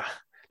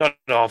 not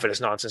all of it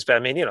is nonsense, but I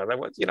mean,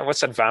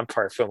 what's that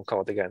vampire film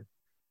called again?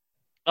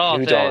 Oh,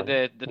 New Dawn.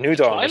 New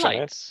Dawn.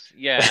 Twilight.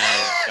 Yeah.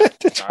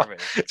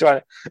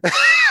 Twilight.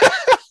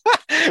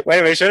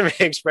 Wait, we shouldn't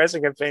be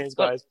expressing opinions,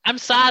 guys. I'm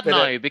sad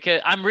now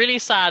because I'm really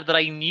sad that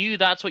I knew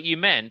that's what you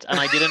meant, and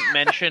I didn't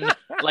mention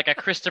like a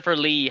Christopher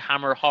Lee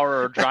Hammer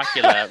horror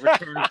Dracula,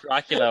 Return of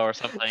Dracula or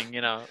something,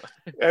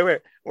 Anyway,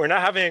 we're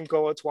not having a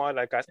go at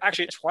Twilight, guys.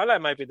 Actually,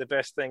 Twilight might be the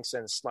best thing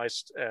since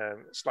sliced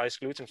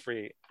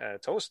gluten-free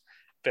toast,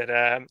 but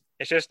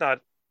it's just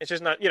not.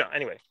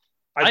 Anyway.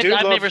 I've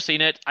never seen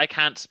it. I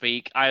can't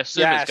speak. I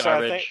assume it's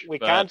garbage. So I think we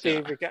can't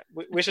be.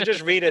 We should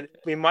just read it.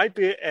 We might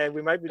be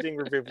doing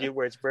a review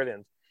where it's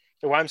brilliant.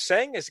 But what I'm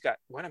saying is,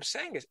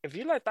 if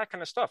you like that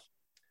kind of stuff,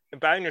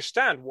 but I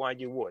understand why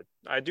you would.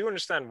 I do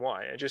understand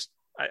why.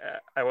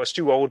 I was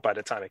too old by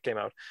the time it came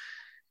out.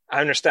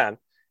 I understand.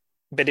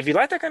 But if you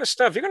like that kind of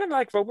stuff, you're gonna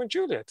like Romeo and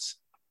Juliet.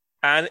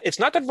 And it's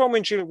not that Romeo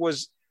and Juliet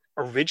was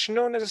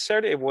original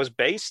necessarily. It was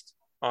based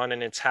on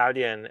an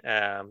Italian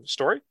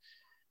story.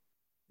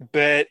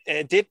 But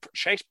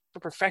Shakespeare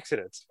perfected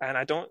it, and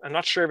I'm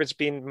not sure if it's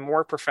been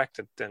more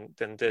perfected than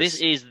this. This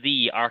is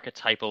the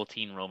archetypal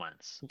teen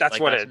romance. That's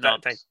what it is.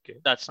 Thank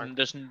you.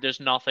 There's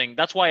nothing.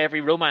 That's why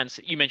every romance,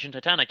 you mentioned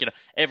Titanic,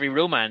 every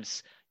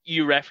romance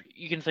you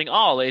can think,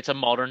 oh, it's a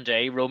modern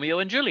day Romeo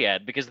and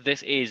Juliet, because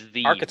this is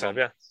the archetype.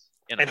 romance,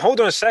 And hold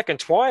on a second,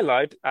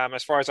 Twilight,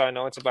 as far as I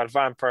know, it's about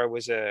vampire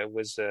was a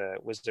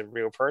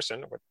real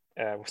person.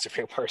 Was a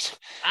real person.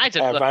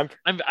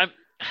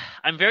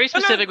 I'm very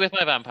specific with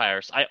my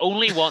vampires. I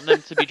only want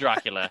them to be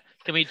Dracula.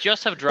 Can we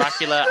just have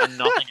Dracula and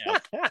nothing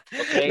else?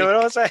 Okay?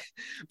 No,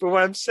 but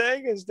what I'm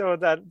saying is, though,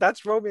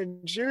 that's Romeo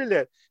and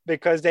Juliet,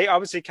 because they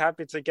obviously can't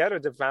be together.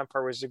 The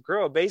vampire was a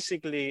girl.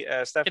 Basically,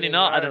 Stephanie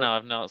Meyer. I don't know.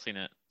 I've not seen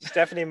it.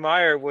 Stephanie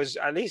Meyer was,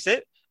 at least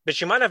but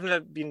she might have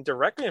not been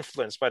directly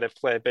influenced by the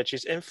play, but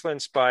she's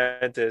influenced by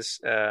this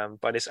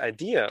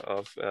idea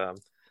of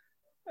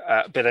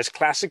but this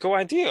classical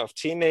idea of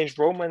teenage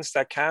romance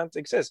that can't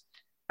exist.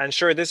 And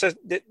sure,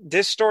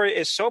 this story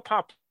is so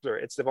popular.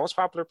 It's the most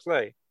popular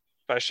play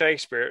by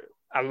Shakespeare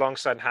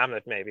alongside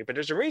Hamlet, maybe. But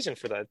there's a reason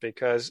for that,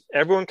 because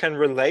everyone can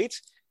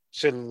relate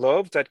to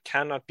love that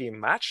cannot be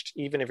matched,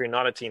 even if you're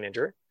not a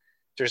teenager.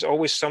 There's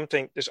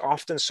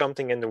often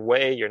something in the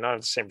way. You're not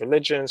of the same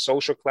religion,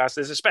 social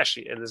classes,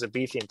 especially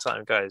Elizabethan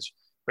time, guys,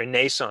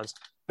 Renaissance.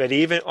 But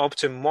even up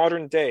to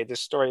modern day,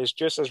 this story is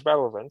just as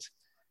relevant.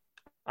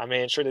 I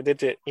mean, sure, they did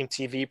the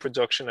MTV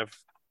production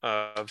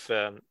of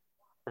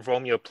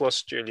Romeo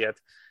plus Juliet.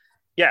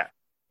 Yeah,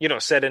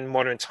 set in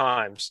modern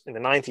times in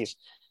the 90s.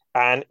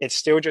 And it's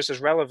still just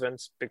as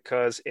relevant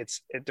because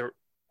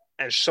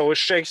and so is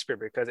Shakespeare,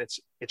 because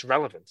it's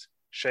relevant.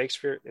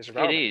 Shakespeare is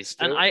relevant. It is,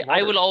 and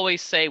I will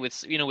always say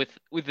with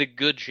the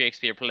good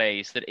Shakespeare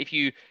plays that if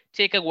you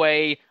take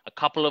away a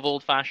couple of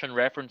old-fashioned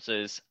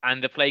references,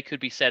 and the play could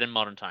be set in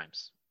modern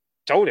times.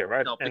 Totally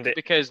right,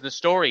 because the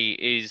story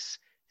is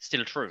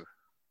still true.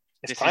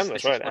 It's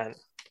timeless, right? And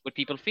what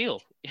people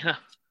feel, yeah.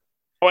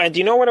 Oh, and do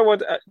you know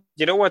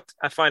what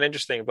I find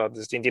interesting about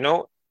this, Dean? Do you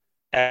know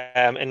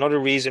another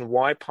reason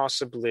why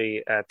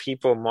possibly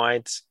people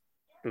might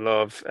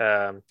love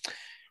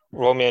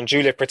Romeo and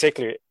Juliet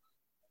particularly?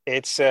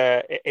 It's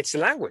the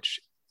language.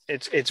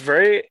 It's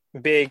very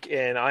big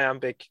in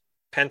iambic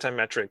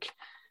pentametric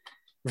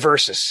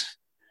verses.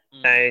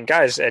 And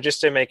guys,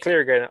 just to make clear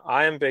again,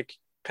 iambic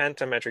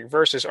pentametric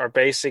verses are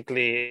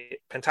basically,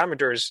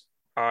 pentameters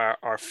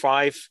are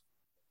five.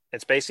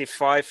 It's basically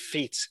 5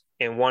 feet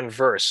in one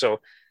verse. So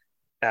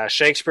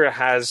Shakespeare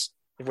has,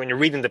 when you're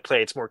reading the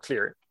play, it's more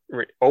clear.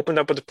 Open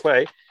up with the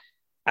play,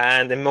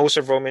 and in most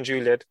of Romeo and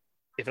Juliet,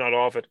 if not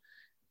all of it,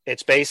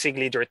 it's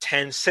basically there are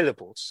 10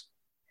 syllables.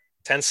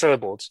 10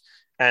 syllables,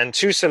 and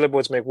 2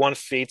 syllables make 1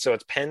 feet, so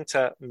it's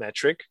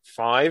pentametric,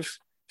 5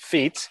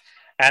 feet.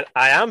 And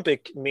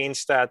iambic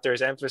means that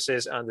there's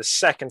emphasis on the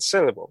second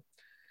syllable,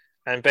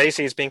 and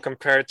basically it's being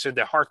compared to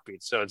the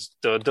heartbeat. So it's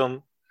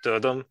da-dum,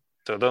 da-dum,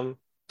 da-dum,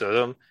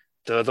 da-dum,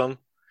 da-dum.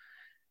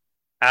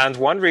 And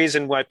one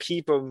reason why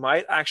people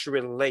might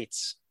actually relate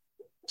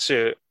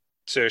to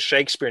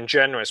Shakespeare in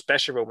general,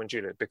 especially Romeo and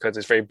Juliet, because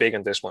it's very big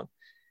on this one,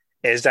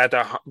 is that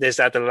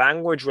the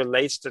language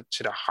relates to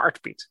the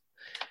heartbeat.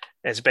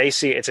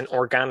 It's an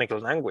organic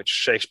language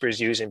Shakespeare is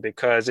using,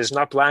 because it's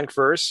not blank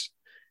verse.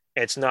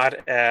 It's not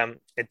a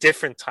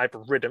different type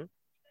of rhythm.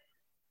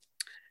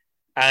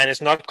 And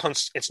it's not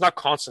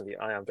constantly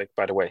iambic,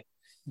 by the way.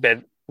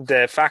 But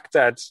the fact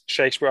that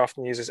Shakespeare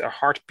often uses a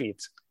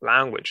heartbeat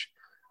language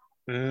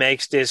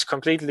makes this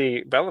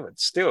completely relevant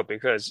still,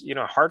 because,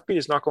 heartbeat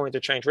is not going to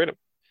change rhythm.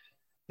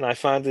 And I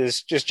find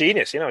this just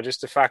genius, just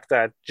the fact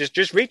that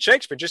just read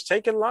Shakespeare, just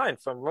take a line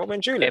from Romeo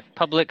and Juliet. A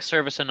public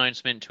service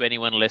announcement to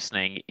anyone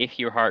listening: if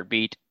your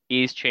heartbeat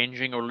is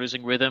changing or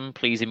losing rhythm,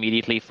 please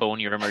immediately phone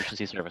your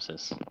emergency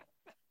services.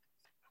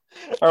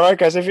 All right,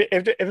 guys, if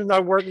it's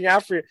not working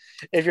out for you,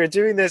 if you're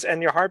doing this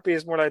and your heartbeat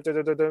is more like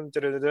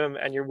dum,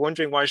 and you're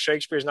wondering why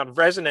Shakespeare is not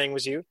resonating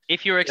with you,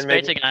 if you're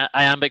expecting an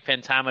iambic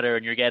pentameter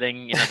and you're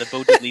getting the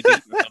bow diddly beat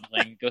or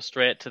something, go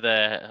straight to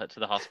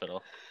the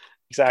hospital.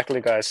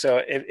 Exactly, guys.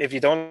 So if you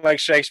don't like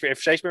Shakespeare,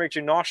 if Shakespeare makes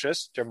you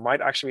nauseous, there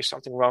might actually be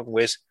something wrong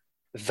with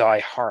thy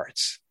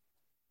heart.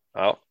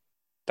 Well,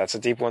 that's a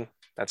deep one.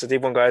 That's a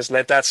deep one, guys.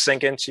 Let that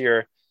sink into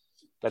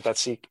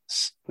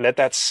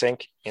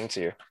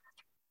you.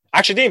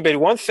 Actually, Dean, but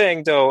one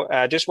thing though,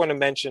 I just want to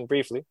mention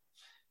briefly,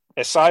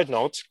 a side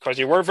note, because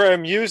you were very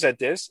amused at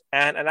this,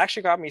 and it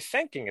actually got me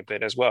thinking a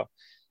bit as well.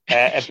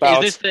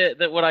 About... Is this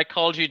what I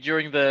called you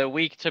during the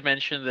week to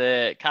mention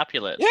the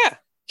Capulet?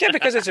 Yeah,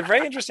 because it's a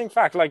very interesting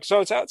fact. Like,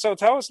 so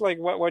tell us, like,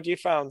 what you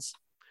found.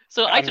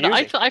 So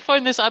I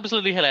find this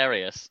absolutely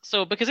hilarious.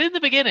 So because in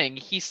the beginning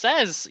he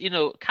says,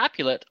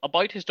 Capulet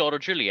about his daughter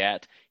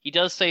Juliet, he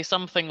does say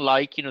something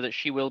like, that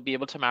she will be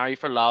able to marry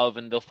for love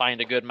and they'll find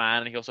a good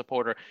man and he'll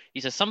support her. He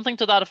says something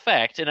to that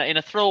effect in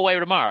a throwaway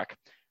remark,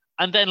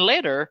 and then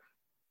later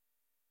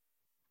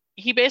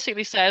he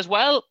basically says,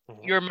 "Well,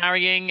 you're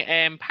marrying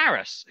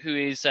Paris, who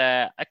is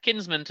a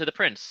kinsman to the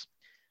prince,"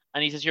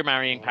 and he says, "You're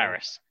marrying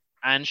Paris."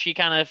 And she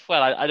kind of,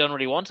 I don't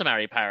really want to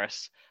marry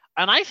Paris.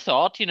 And I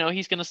thought,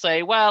 he's going to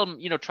say, well,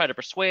 try to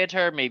persuade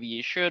her. Maybe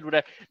you should.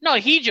 Whatever. No,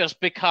 he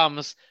just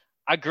becomes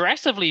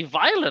aggressively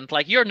violent.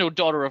 Like, "You're no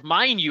daughter of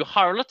mine, you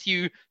harlot,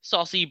 you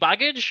saucy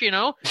baggage,"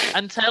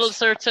 and tells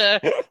her to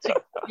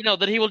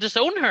that he will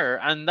disown her.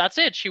 And that's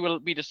it. She will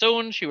be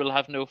disowned. She will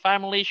have no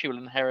family. She will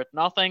inherit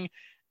nothing,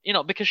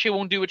 because she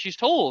won't do what she's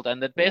told.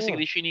 And that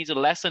basically she needs a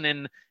lesson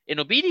in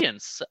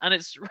obedience. And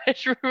it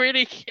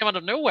really came out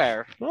of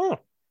nowhere. Oh.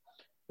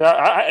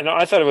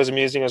 I thought it was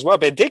amusing as well,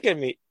 but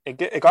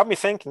it got me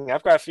thinking.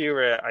 I've got a few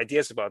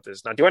ideas about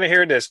this. Now, do you want to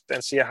hear this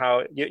and see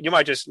how you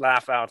might just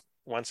laugh out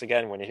once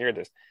again when you hear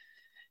this?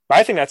 But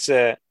I think that's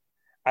a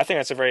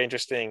very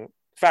interesting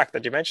fact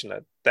that you mentioned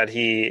that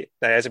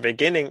at the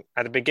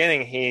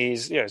beginning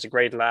he's he's a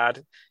great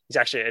lad. He's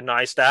actually a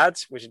nice dad,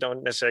 which you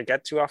don't necessarily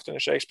get too often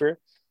in Shakespeare.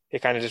 He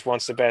kind of just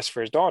wants the best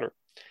for his daughter.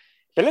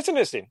 But listen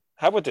to this thing.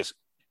 How about this?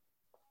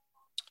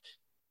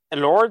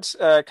 Lord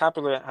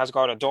Capulet has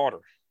got a daughter,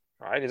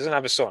 right? He doesn't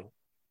have a son,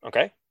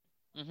 okay?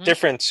 Mm-hmm.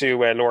 Different to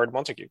Lord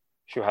Montague,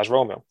 who has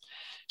Romeo.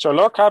 So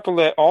Lord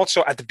Capulet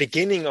also, at the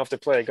beginning of the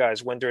play,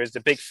 guys, when there is the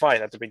big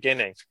fight at the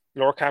beginning,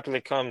 Lord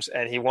Capulet comes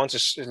and he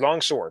wants a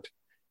long sword.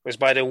 Because,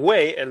 by the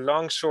way, a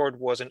long sword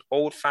was an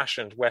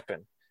old-fashioned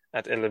weapon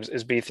at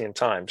Elizabethan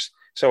times.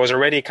 So it was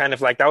already kind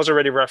of like, that was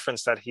already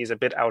referenced that he's a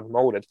bit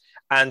outmoded.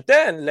 And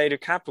then later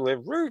Capulet,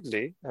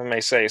 rudely, I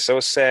may say so,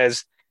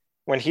 says,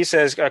 when he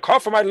says, call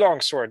for my long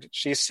sword,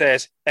 she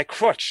says, a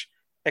crutch.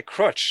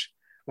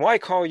 Why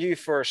call you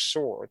for a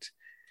sword?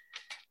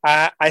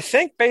 I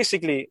think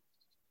basically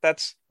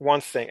that's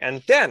one thing.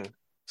 And then,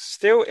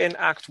 still in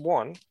Act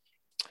 1,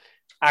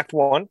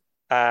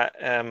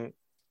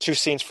 2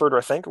 scenes further,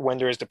 I think, when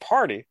there is the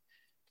party,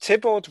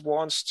 Tybalt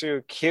wants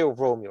to kill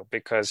Romeo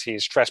because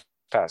he's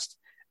trespassed.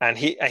 And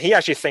he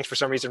actually thinks for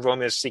some reason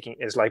Romeo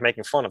is like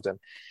making fun of them.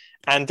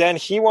 And then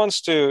he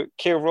wants to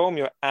kill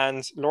Romeo,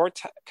 and Lord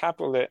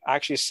Capulet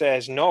actually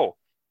says, no,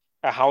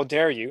 how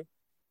dare you?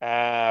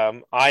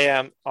 I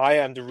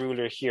am the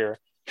ruler here.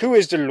 Who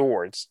is the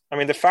Lord? I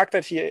mean, the fact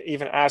that he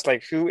even asked,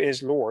 like, who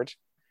is Lord,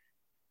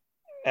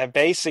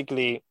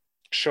 basically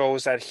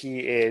shows that he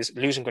is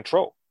losing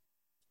control.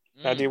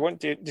 Now, do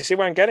you see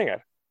what I'm getting at?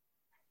 Do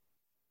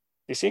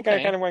you see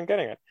kind of what I'm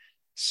getting at?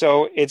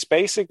 So it's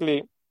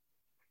basically,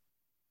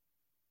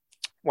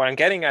 what I'm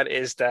getting at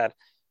is that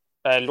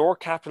Lord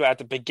Capulet at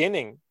the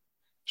beginning,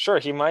 sure,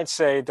 he might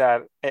say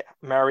that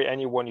marry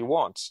anyone you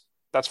want.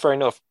 That's fair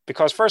enough.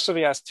 Because first of all,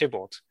 he has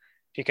Tybalt.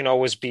 He can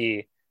always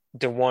be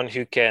the one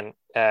who can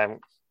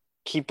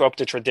keep up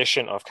the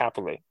tradition of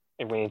Capulet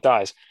when he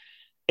dies.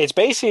 It's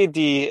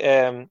basically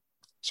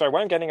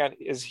what I'm getting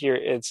at is here,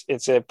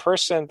 it's a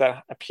person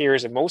that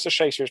appears in most of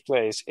Shakespeare's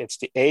plays. It's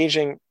the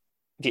aging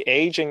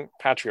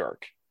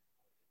patriarch,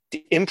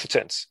 the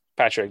impotent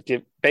patriarch,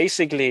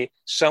 basically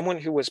someone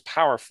who was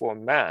powerful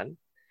man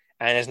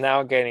and is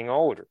now getting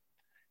older.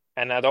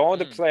 And at all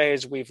the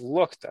plays we've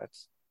looked at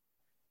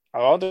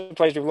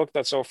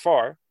so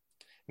far,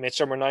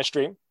 Midsummer Night's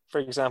Dream, for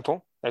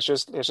example, let's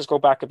just go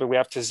back a bit. We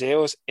have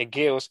Theseuss,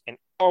 Aegeus, and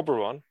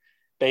Oberon,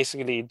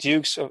 basically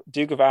Duke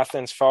of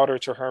Athens, father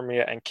to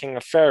Hermia, and King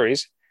of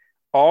Fairies,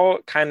 all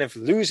kind of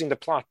losing the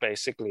plot,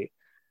 basically,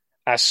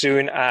 as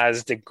soon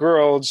as the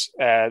girls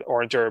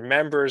or their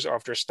members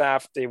of their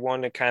staff, they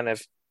want to kind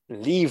of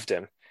leave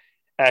them.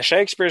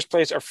 Shakespeare's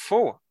plays are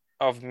full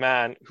of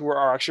men who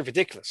are actually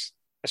ridiculous,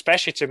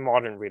 especially to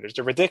modern readers.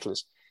 They're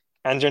ridiculous.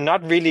 And they're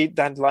not really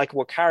that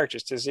likable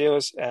characters.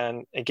 Theseuss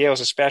and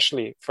Aegeus,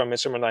 especially from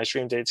Midsummer Night's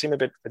Dream, they seem a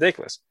bit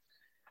ridiculous.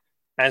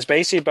 And it's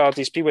basically about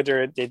these people,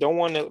 they don't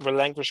want to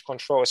relinquish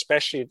control,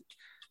 especially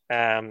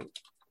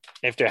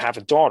if they have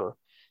a daughter.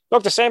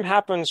 Look, the same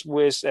happens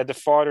with the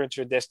father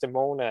to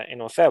Desdemona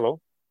in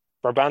Othello,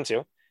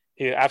 Brabantio,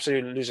 who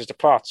absolutely loses the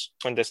plot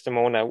when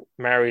Desdemona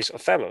marries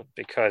Othello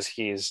because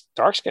he's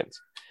dark-skinned.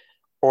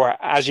 Or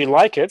As You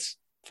Like It,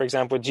 for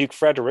example, Duke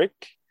Frederick,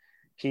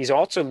 he's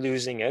also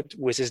losing it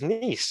with his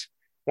niece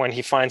when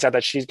he finds out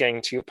that she's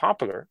getting too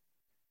popular.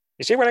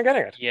 You see what I'm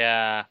getting at?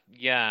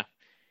 Yeah.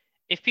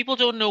 If people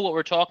don't know what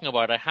we're talking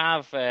about, I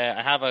have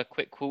a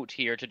quick quote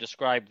here to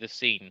describe the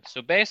scene.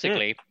 So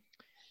basically,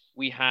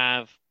 we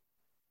have,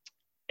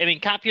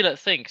 Capulet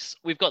thinks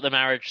we've got the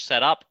marriage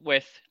set up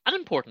with an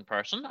important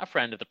person, a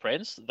friend of the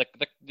prince,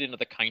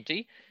 the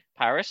county,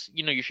 Paris.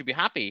 You should be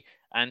happy.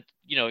 And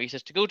he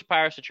says to go to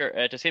Paris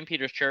to St.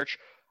 Peter's Church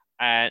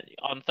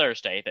on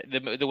Thursday.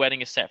 The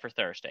wedding is set for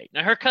Thursday.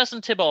 Now, her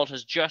cousin Tybalt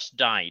has just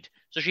died,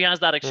 so she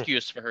has that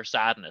excuse for her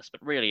sadness,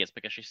 but really it's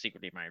because she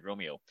secretly married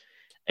Romeo.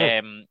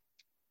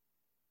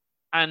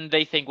 And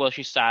they think, well,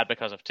 she's sad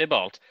because of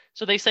Tybalt.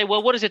 So they say,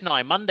 well, what is it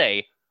now,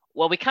 Monday?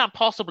 Well, we can't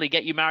possibly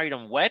get you married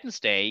on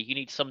Wednesday. You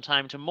need some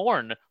time to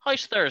mourn.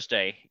 How's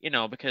Thursday?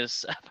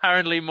 Because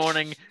apparently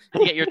mourning,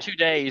 you get your 2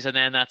 days and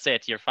then that's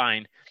it. You're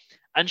fine.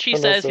 And she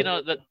says,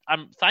 that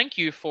thank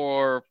you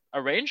for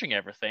arranging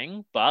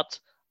everything, but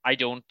I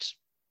don't,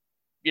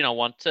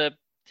 want to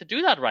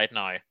do that right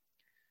now.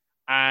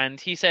 And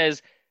he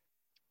says,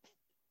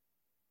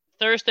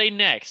 Thursday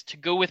next, to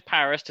go with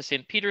Paris to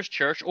St. Peter's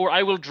Church, or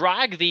I will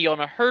drag thee on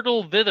a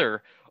hurdle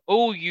thither.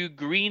 Oh, you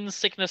green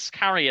sickness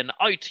carrion,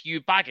 out,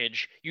 you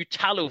baggage, you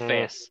tallow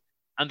face.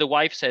 And the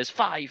wife says,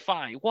 Fie,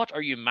 what,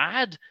 are you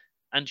mad?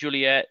 And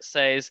Juliet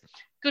says,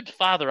 Good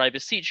father, I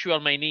beseech you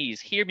on my knees,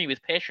 hear me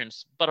with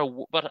patience, but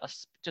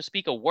to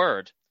speak a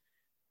word.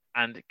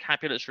 And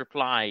Capulet's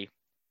reply,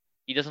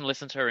 he doesn't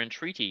listen to her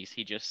entreaties.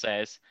 He just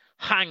says,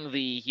 Hang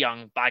thee,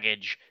 young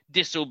baggage,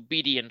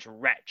 disobedient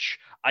wretch.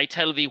 I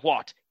tell thee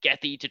what,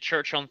 get thee to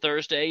church on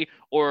Thursday,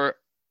 or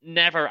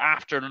never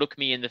after look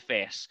me in the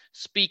face.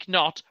 Speak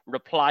not,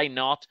 reply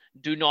not,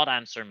 do not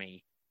answer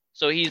me.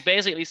 So he's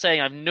basically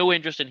saying, I have no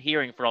interest in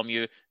hearing from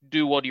you.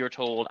 Do what you're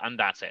told, and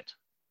that's it.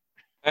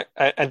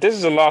 And this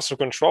is a loss of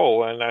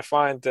control. And I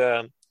find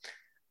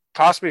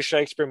possibly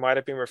Shakespeare might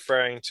have been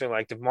referring to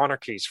like the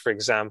monarchies, for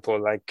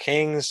example, like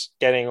kings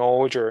getting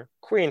older,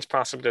 queens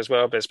possibly as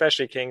well, but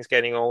especially kings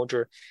getting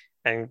older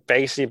and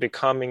basically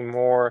becoming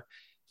more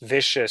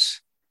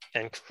vicious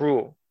and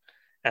cruel.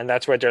 And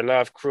that's why there are a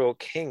lot of cruel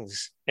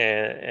kings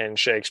in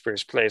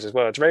Shakespeare's plays as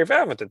well. It's very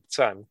relevant at the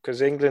time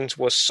because England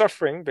was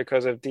suffering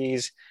because of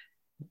these,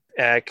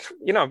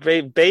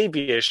 very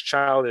babyish,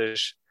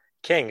 childish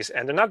kings,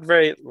 and they're not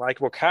very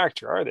likable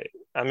character, are they?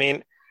 I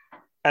mean,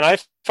 and I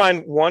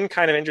find one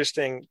kind of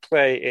interesting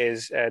play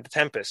is The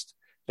Tempest,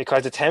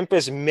 because The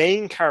Tempest's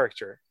main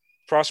character,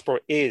 Prospero,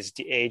 is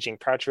the aging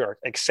patriarch,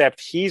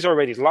 except he's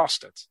already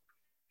lost it.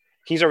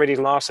 He's already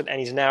lost it, and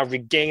he's now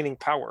regaining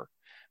power,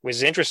 which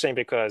is interesting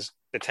because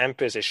The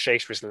Tempest is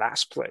Shakespeare's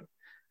last play.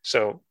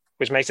 So,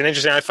 which makes it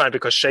interesting, I find,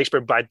 because Shakespeare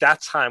by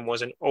that time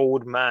was an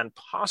old man,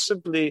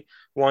 possibly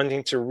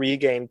wanting to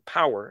regain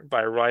power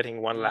by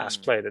writing one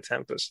last play, The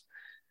Tempest.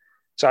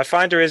 So I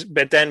find there is,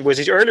 but then with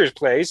his earlier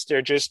plays,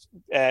 they're just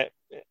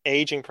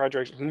aging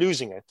projects,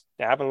 losing it.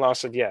 They haven't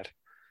lost it yet.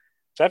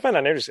 So I find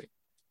that interesting.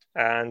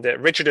 And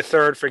Richard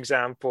III, for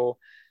example,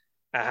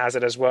 has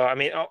it as well. I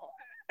mean,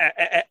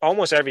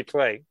 almost every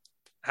play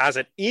has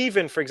it.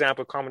 Even, for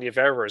example, Comedy of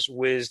Errors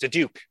with the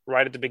Duke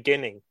right at the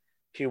beginning,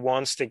 who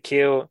wants to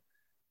kill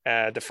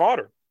the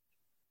father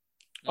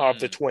of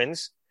the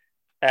twins,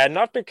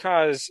 not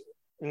because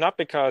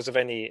of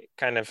any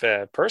kind of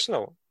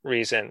personal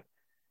reason,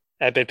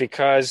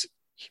 but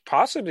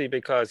possibly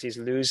because he's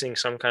losing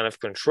some kind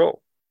of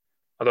control,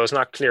 although it's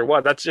not clear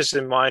what. That's just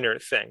a minor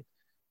thing.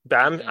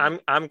 But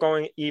I'm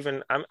going to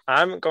even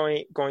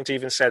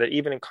say that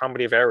even in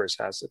Comedy of Errors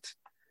has it.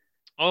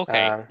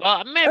 Okay,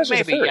 well,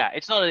 maybe yeah.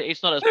 It's not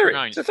as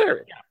pronounced. It's a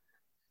theory. Yeah.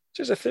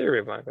 Just a theory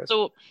of mine.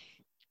 So,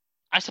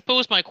 I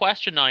suppose my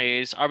question now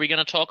is: are we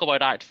going to talk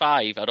about Act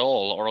 5 at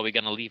all, or are we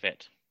going to leave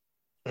it?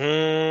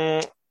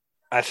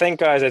 I think,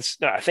 guys,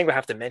 I think we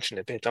have to mention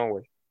it a bit, don't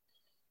we?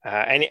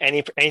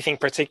 Anything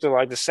particular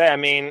like to say? I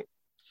mean,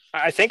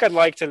 I think I'd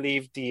like to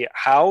leave the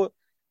how.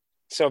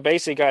 So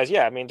basically, guys,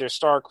 yeah, I mean, they're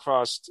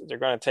star-crossed. They're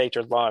going to take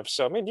their lives.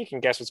 So I mean, you can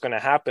guess what's going to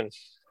happen,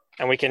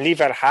 and we can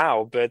leave at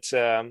how. But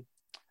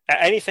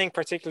anything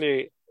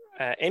particularly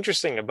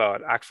interesting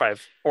about Act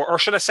 5, or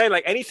should I say,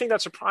 like anything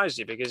that surprised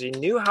you because you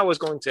knew how it was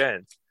going to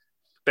end,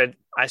 but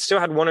I still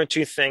had one or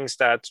two things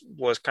that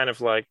was kind of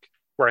like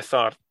where I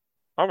thought,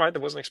 all right, I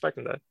wasn't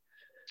expecting that.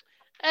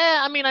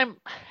 I mean,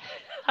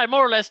 I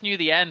more or less knew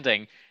the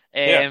ending.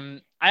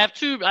 I have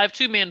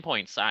two main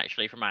points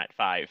actually from Act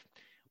 5.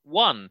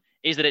 One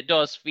is that it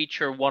does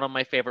feature one of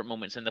my favorite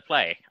moments in the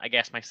play. I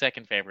guess my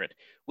second favorite,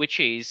 which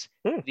is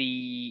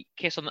the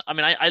kiss on the. I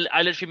mean,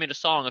 I literally made a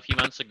song a few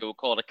months ago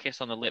called "A Kiss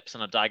on the Lips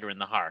and a Dagger in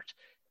the Heart."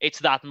 It's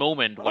that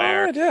moment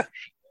where, and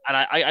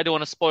I don't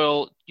want to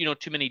spoil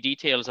too many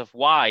details of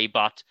why,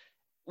 but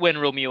when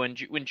Romeo and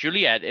when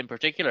Juliet in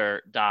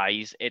particular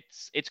dies,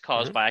 it's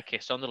caused by a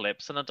kiss on the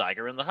lips and a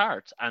dagger in the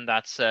heart, and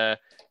that's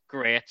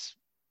great.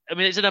 I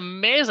mean, it's an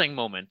amazing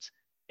moment.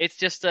 It's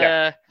just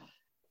it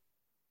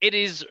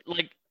is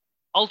like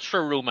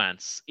ultra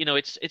romance.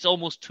 It's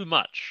almost too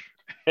much.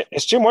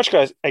 It's too much,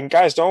 guys. And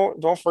guys,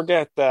 don't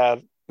forget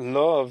that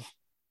love,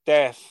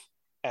 death,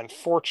 and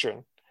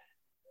fortune,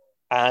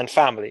 and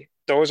family.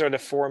 Those are the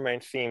four main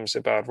themes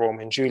about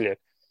Romeo and Juliet,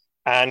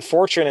 and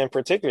fortune in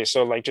particular.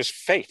 So, like, just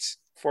fate.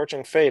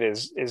 Fortune, fate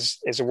is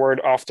a word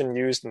often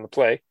used in the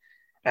play.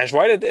 And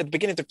right at the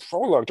beginning of the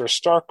prologue, they're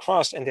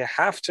star-crossed and they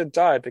have to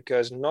die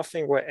because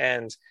nothing will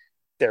end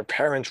their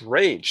parents'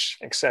 rage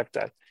except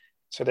that.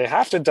 So they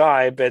have to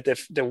die, but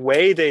the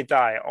way they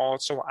die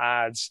also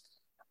adds,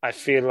 I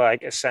feel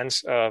like, a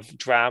sense of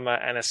drama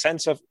and a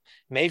sense of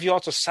maybe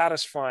also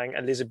satisfying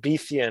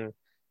Elizabethan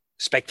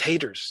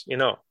spectators,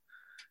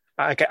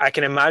 I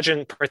can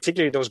imagine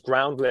particularly those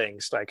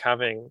groundlings like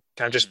having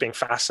kind of just being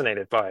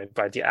fascinated by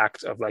the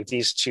act of like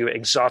these two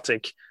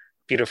exotic,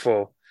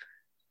 beautiful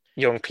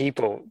young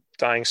people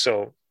dying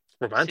so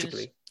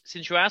romantically.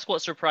 Since you asked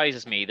what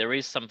surprises me, there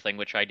is something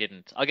which I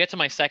didn't. I'll get to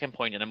my second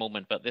point in a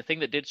moment, but the thing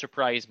that did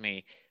surprise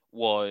me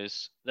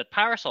was that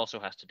Paris also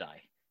has to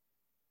die.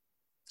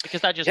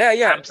 Because that just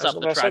amps up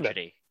the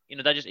tragedy.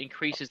 That just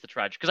increases the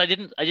tragedy.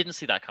 Because I didn't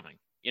see that coming,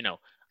 And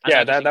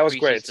that was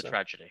great. The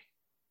tragedy.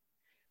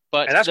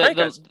 But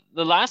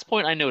the last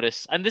point I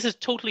noticed, and this is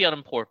totally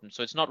unimportant,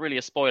 so it's not really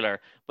a spoiler,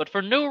 but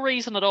for no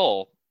reason at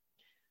all,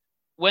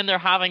 when they're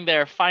having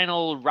their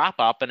final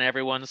wrap-up and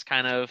everyone's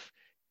kind of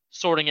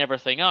sorting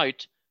everything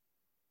out,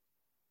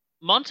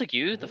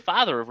 Montague, the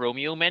father of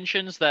Romeo,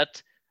 mentions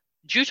that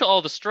due to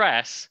all the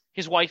stress,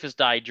 his wife has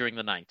died during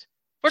the night.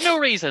 For no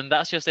reason,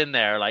 that's just in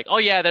there, like, oh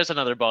yeah, there's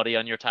another body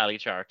on your tally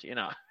chart,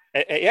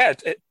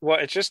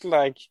 It's just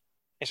like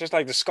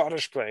the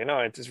Scottish play,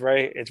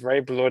 it's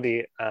very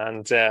bloody,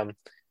 and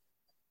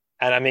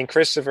I mean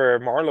Christopher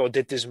Marlowe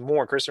did this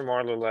more. Christopher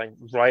Marlowe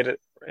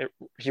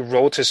he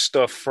wrote his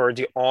stuff for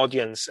the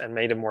audience and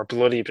made it more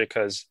bloody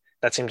because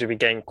that seemed to be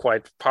getting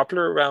quite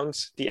popular around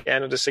the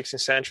end of the 16th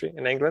century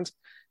in England.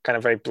 Kind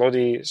of very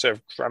bloody, sort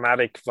of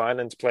dramatic,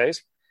 violent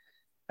plays.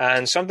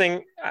 And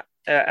something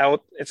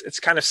out, it's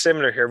kind of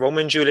similar here.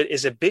 Romeo and Juliet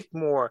is a bit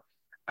more,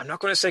 I'm not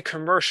going to say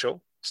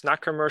commercial. It's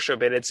not commercial,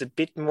 but it's a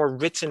bit more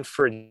written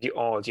for the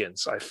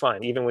audience, I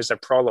find. Even with the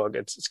prologue,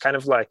 it's kind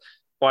of like,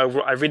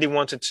 well, I really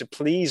wanted to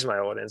please my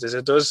audience.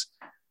 It does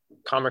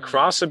come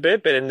across a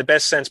bit, but in the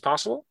best sense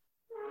possible.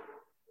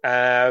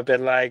 But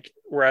like,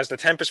 whereas The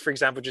Tempest, for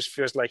example, just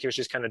feels like he was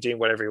just kind of doing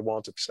whatever he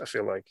wanted, I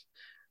feel like.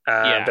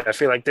 But I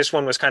feel like this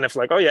one was kind of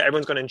like, oh yeah,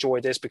 everyone's going to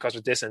enjoy this because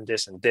of this and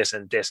this and this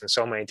and this and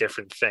so many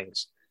different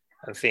things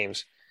and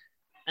themes.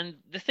 And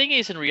the thing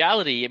is, in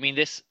reality, I mean,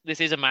 this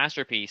is a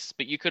masterpiece,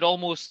 but you could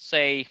almost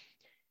say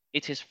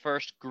it's his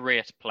first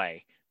great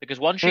play. Because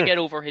once you get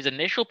over his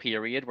initial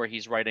period where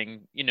he's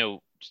writing,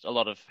 just a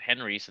lot of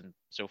Henrys and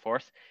so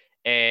forth,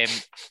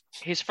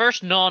 his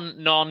first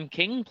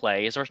non-King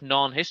play, his first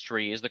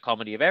non-history is The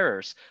Comedy of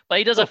Errors. But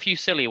he does a few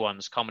silly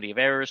ones. Comedy of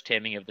Errors,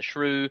 Taming of the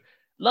Shrew.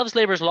 Love's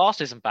Labour's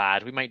Lost isn't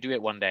bad. We might do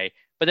it one day.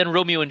 But then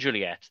Romeo and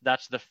Juliet,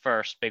 that's the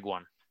first big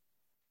one.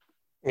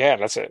 Yeah,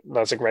 that's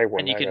a great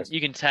one. And you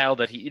can tell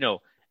that he,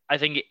 I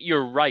think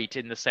you're right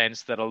in the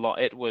sense that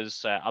it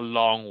was a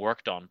long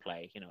worked on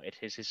play. It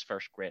is his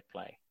first great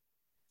play.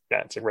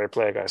 Yeah, it's a great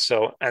play, guys.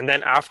 So, and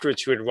then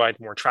afterwards, you would write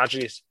more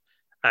tragedies,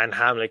 and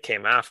Hamlet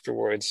came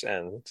afterwards,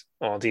 and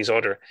all these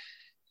other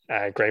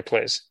great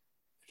plays.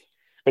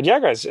 But yeah,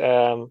 guys,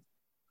 I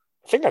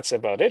think that's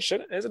about it,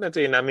 isn't it,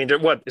 Dean? I mean,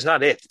 it's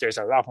not it. There's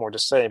a lot more to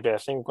say, but I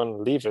think I'm going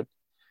to leave it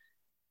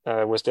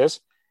with this.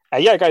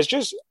 Yeah, guys,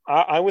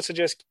 I would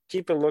suggest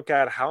keep a look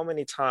at how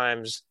many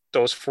times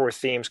those four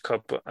themes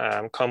come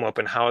up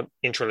and how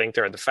interlinked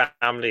they are: the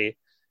family,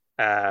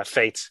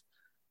 fate,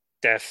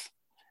 death,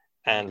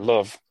 and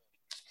love.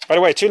 By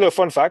the way, 2 little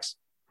fun facts.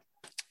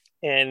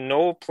 In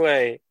no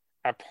play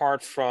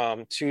apart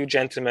from Two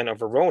Gentlemen of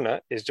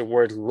Verona is the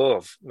word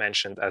love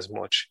mentioned as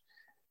much.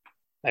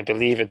 I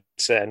believe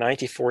it's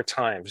 94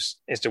 times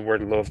is the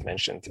word love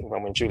mentioned in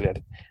Romeo and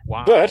Juliet.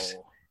 Wow. But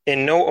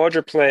in no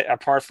other play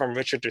apart from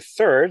Richard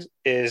III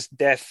is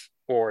death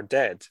or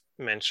dead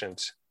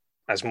mentioned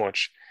as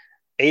much,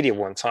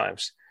 81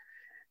 times.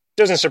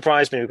 Doesn't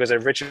surprise me because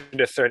Richard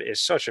III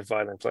is such a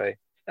violent play.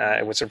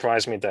 It would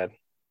surprise me that.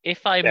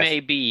 If I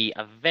may be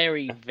a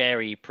very,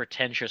 very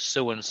pretentious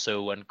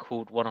so-and-so and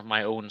quote one of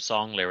my own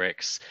song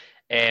lyrics,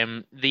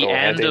 you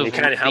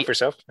can't help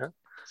yourself. Yeah?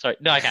 Sorry,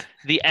 no, I can't.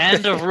 The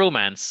end of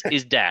romance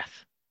is death.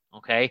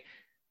 Okay?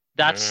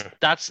 That's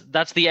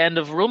the end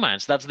of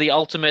romance. That's the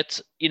ultimate,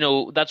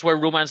 that's where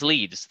romance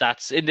leads.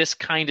 That's in this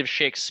kind of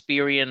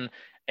Shakespearean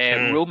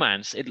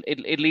romance.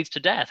 It leads to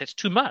death. It's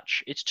too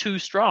much. It's too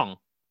strong.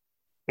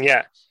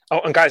 Yeah. Oh,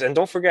 and guys, and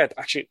don't forget,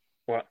 actually,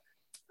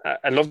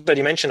 I love that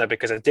you mentioned that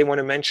because I did want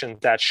to mention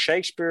that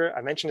Shakespeare,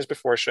 I mentioned this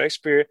before,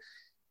 Shakespeare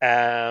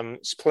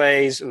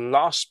plays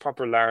lost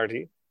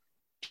popularity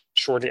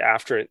shortly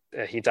after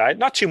he died.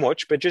 Not too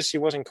much, but just he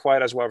wasn't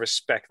quite as well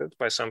respected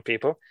by some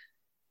people.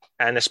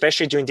 And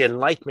especially during the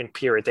Enlightenment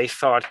period, they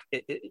thought,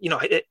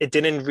 it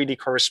didn't really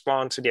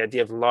correspond to the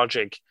idea of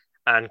logic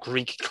and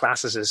Greek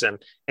classicism.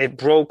 It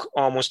broke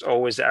almost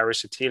always the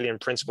Aristotelian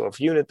principle of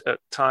unity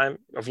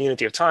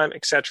of time,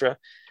 etc.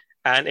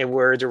 And it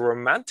were the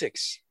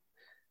Romantics,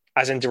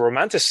 as in the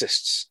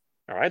Romanticists,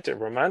 all right, the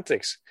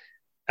Romantics,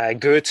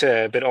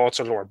 Goethe, but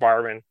also Lord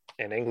Byron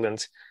in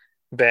England,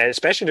 but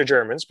especially the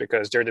Germans,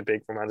 because they're the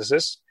big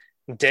Romanticists,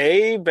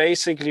 they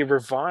basically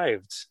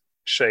revived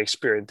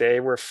Shakespeare.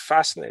 They were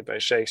fascinated by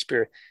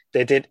Shakespeare.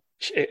 They did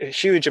a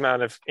huge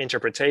amount of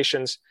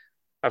interpretations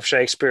of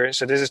Shakespeare.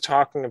 So this is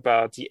talking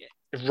about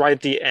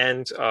the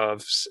end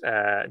of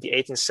the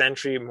 18th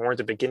century, more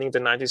the beginning of the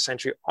 19th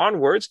century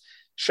onwards.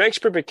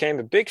 Shakespeare became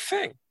a big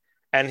thing.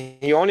 And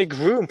he only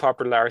grew in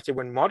popularity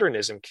when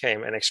modernism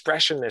came, and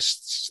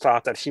expressionists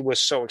thought that he was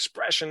so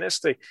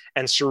expressionistic,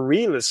 and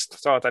surrealists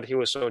thought that he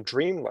was so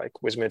dreamlike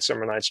with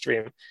Midsummer Night's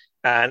Dream,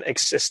 and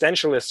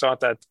existentialists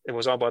thought that it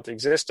was all about the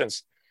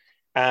existence.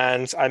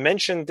 And I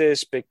mentioned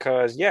this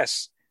because,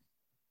 yes,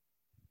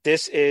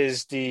 this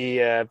is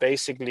the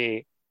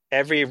basically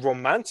every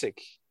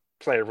romantic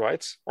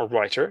playwright or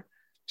writer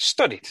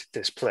studied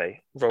this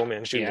play, Romeo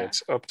and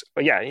Juliet.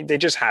 They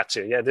just had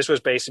to. Yeah, this was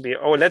basically,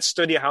 let's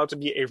study how to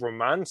be a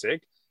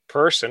romantic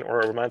person or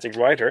a romantic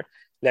writer.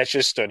 Let's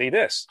just study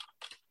this.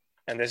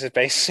 And this is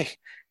basically,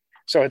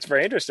 so it's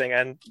very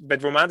interesting.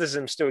 But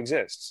romanticism still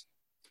exists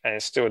and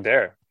it's still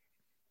there.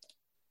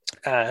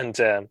 And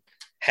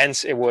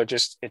hence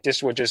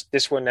this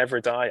will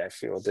never die, I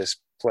feel, this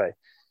play.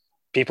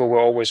 People will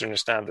always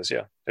understand this,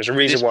 yeah. There's a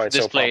reason why it's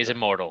so popular. This play is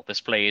immortal.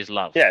 This play is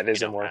love. Yeah, it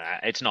is immortal.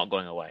 It's not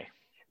going away.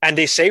 And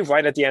they say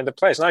right at the end of the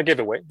play, it's not a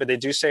giveaway, but they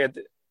do say it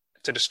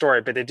to the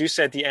story, but they do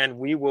say at the end,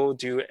 we will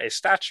do a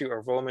statue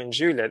of Romeo and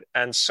Juliet.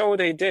 And so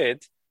they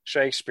did,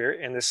 Shakespeare,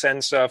 in the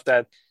sense of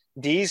that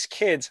these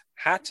kids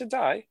had to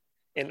die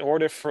in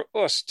order for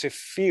us to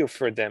feel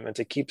for them and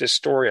to keep the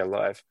story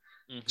alive.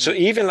 Mm-hmm. So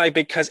even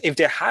because if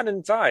they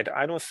hadn't died,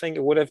 I don't think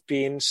it would have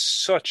been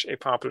such a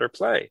popular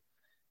play.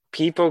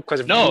 People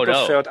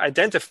felt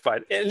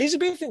identified.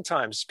 Elizabethan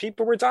times,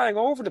 people were dying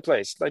all over the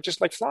place,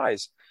 just like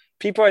flies.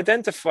 People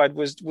identified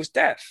was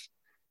death.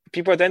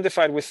 people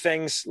identified with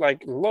things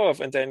like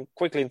love and then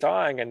quickly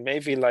dying, and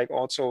maybe like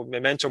also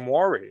memento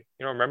mori,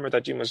 remember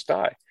that you must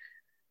die.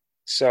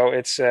 So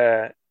it's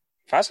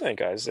fascinating,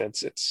 guys.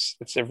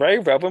 It's a very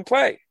relevant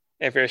play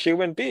if you're a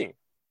human being.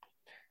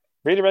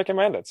 Really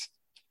recommend it.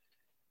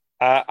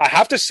 I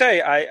have to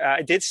say,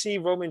 I did see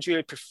Romeo and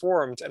Juliet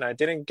performed, and I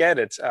didn't get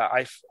it.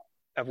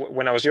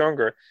 When I was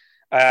younger,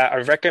 I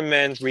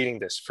recommend reading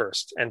this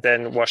first and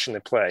then watching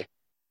the play.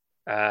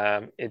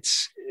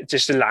 It's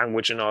just the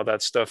language and all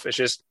that stuff. It's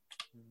just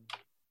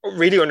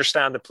really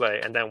understand the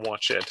play and then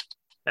watch it,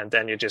 and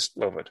then you just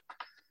love it.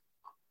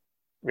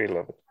 Really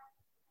love it.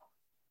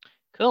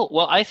 Cool.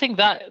 Well, I think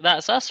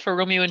that's us for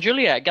Romeo and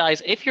Juliet,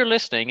 guys. If you're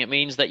listening, it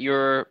means that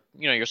you're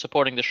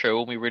supporting the show,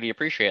 and we really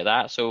appreciate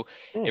that. So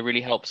it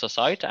really helps us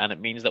out, and it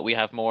means that we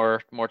have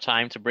more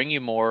time to bring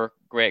you more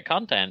great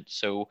content.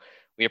 So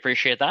we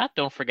appreciate that.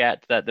 Don't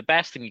forget that the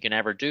best thing you can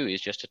ever do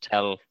is just to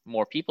tell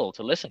more people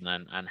to listen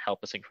and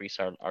help us increase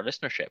our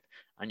listenership,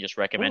 and just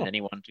recommend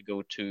anyone to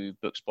go to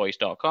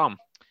booksboys.com.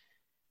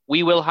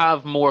 We will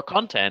have more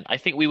content. I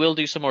think we will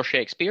do some more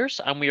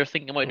Shakespeare's, and we are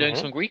thinking about doing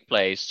some Greek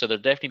plays. So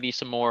there'll definitely be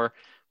some more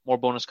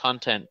bonus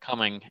content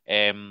coming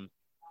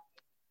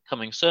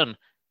soon.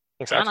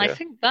 Exactly. And I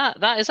think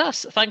that is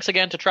us. Thanks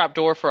again to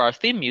Trapdoor for our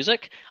theme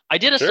music. I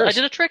did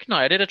a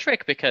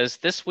trick because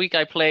this week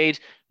I played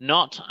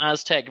not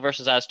Aztec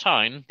versus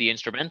Aztown, the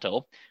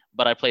instrumental,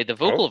 but I played the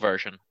vocal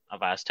version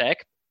of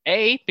Aztec.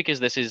 A, because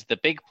this is the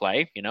big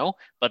play,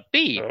 but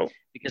B,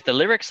 because the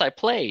lyrics I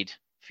played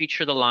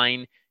feature the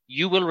line,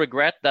 "You will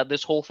regret that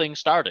this whole thing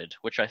started,"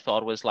 which I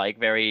thought was like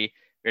very,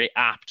 very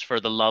apt for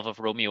the love of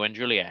Romeo and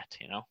Juliet,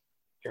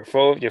 You're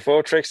full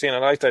of tricks, and I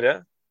like that,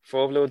 yeah?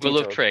 Full of little details.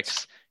 Full of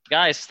tricks.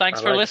 Guys,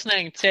 thanks for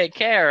listening. Take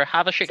care.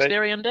 Have a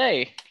Shakespearean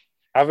day.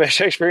 Have a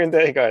Shakespearean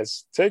day,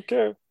 guys. Take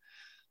care.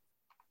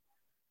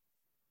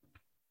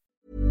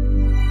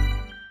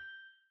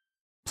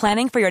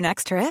 Planning for your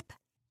next trip?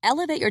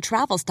 Elevate your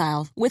travel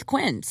style with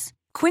Quince.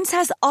 Quince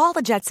has all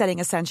the jet-setting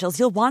essentials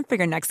you'll want for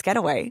your next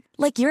getaway,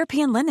 like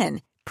European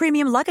linen,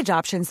 premium luggage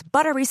options,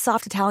 buttery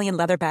soft Italian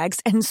leather bags,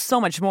 and so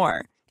much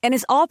more. And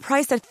is all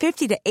priced at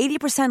 50 to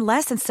 80%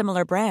 less than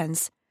similar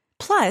brands.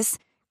 Plus,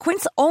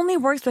 Quince only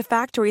works with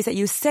factories that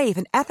use safe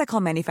and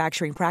ethical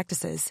manufacturing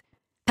practices.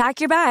 Pack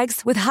your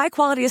bags with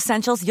high-quality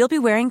essentials you'll be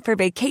wearing for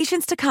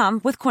vacations to come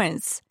with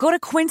Quince. Go to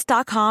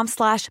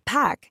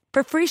quince.com/pack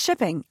for free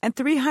shipping and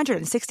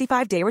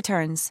 365-day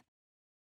returns.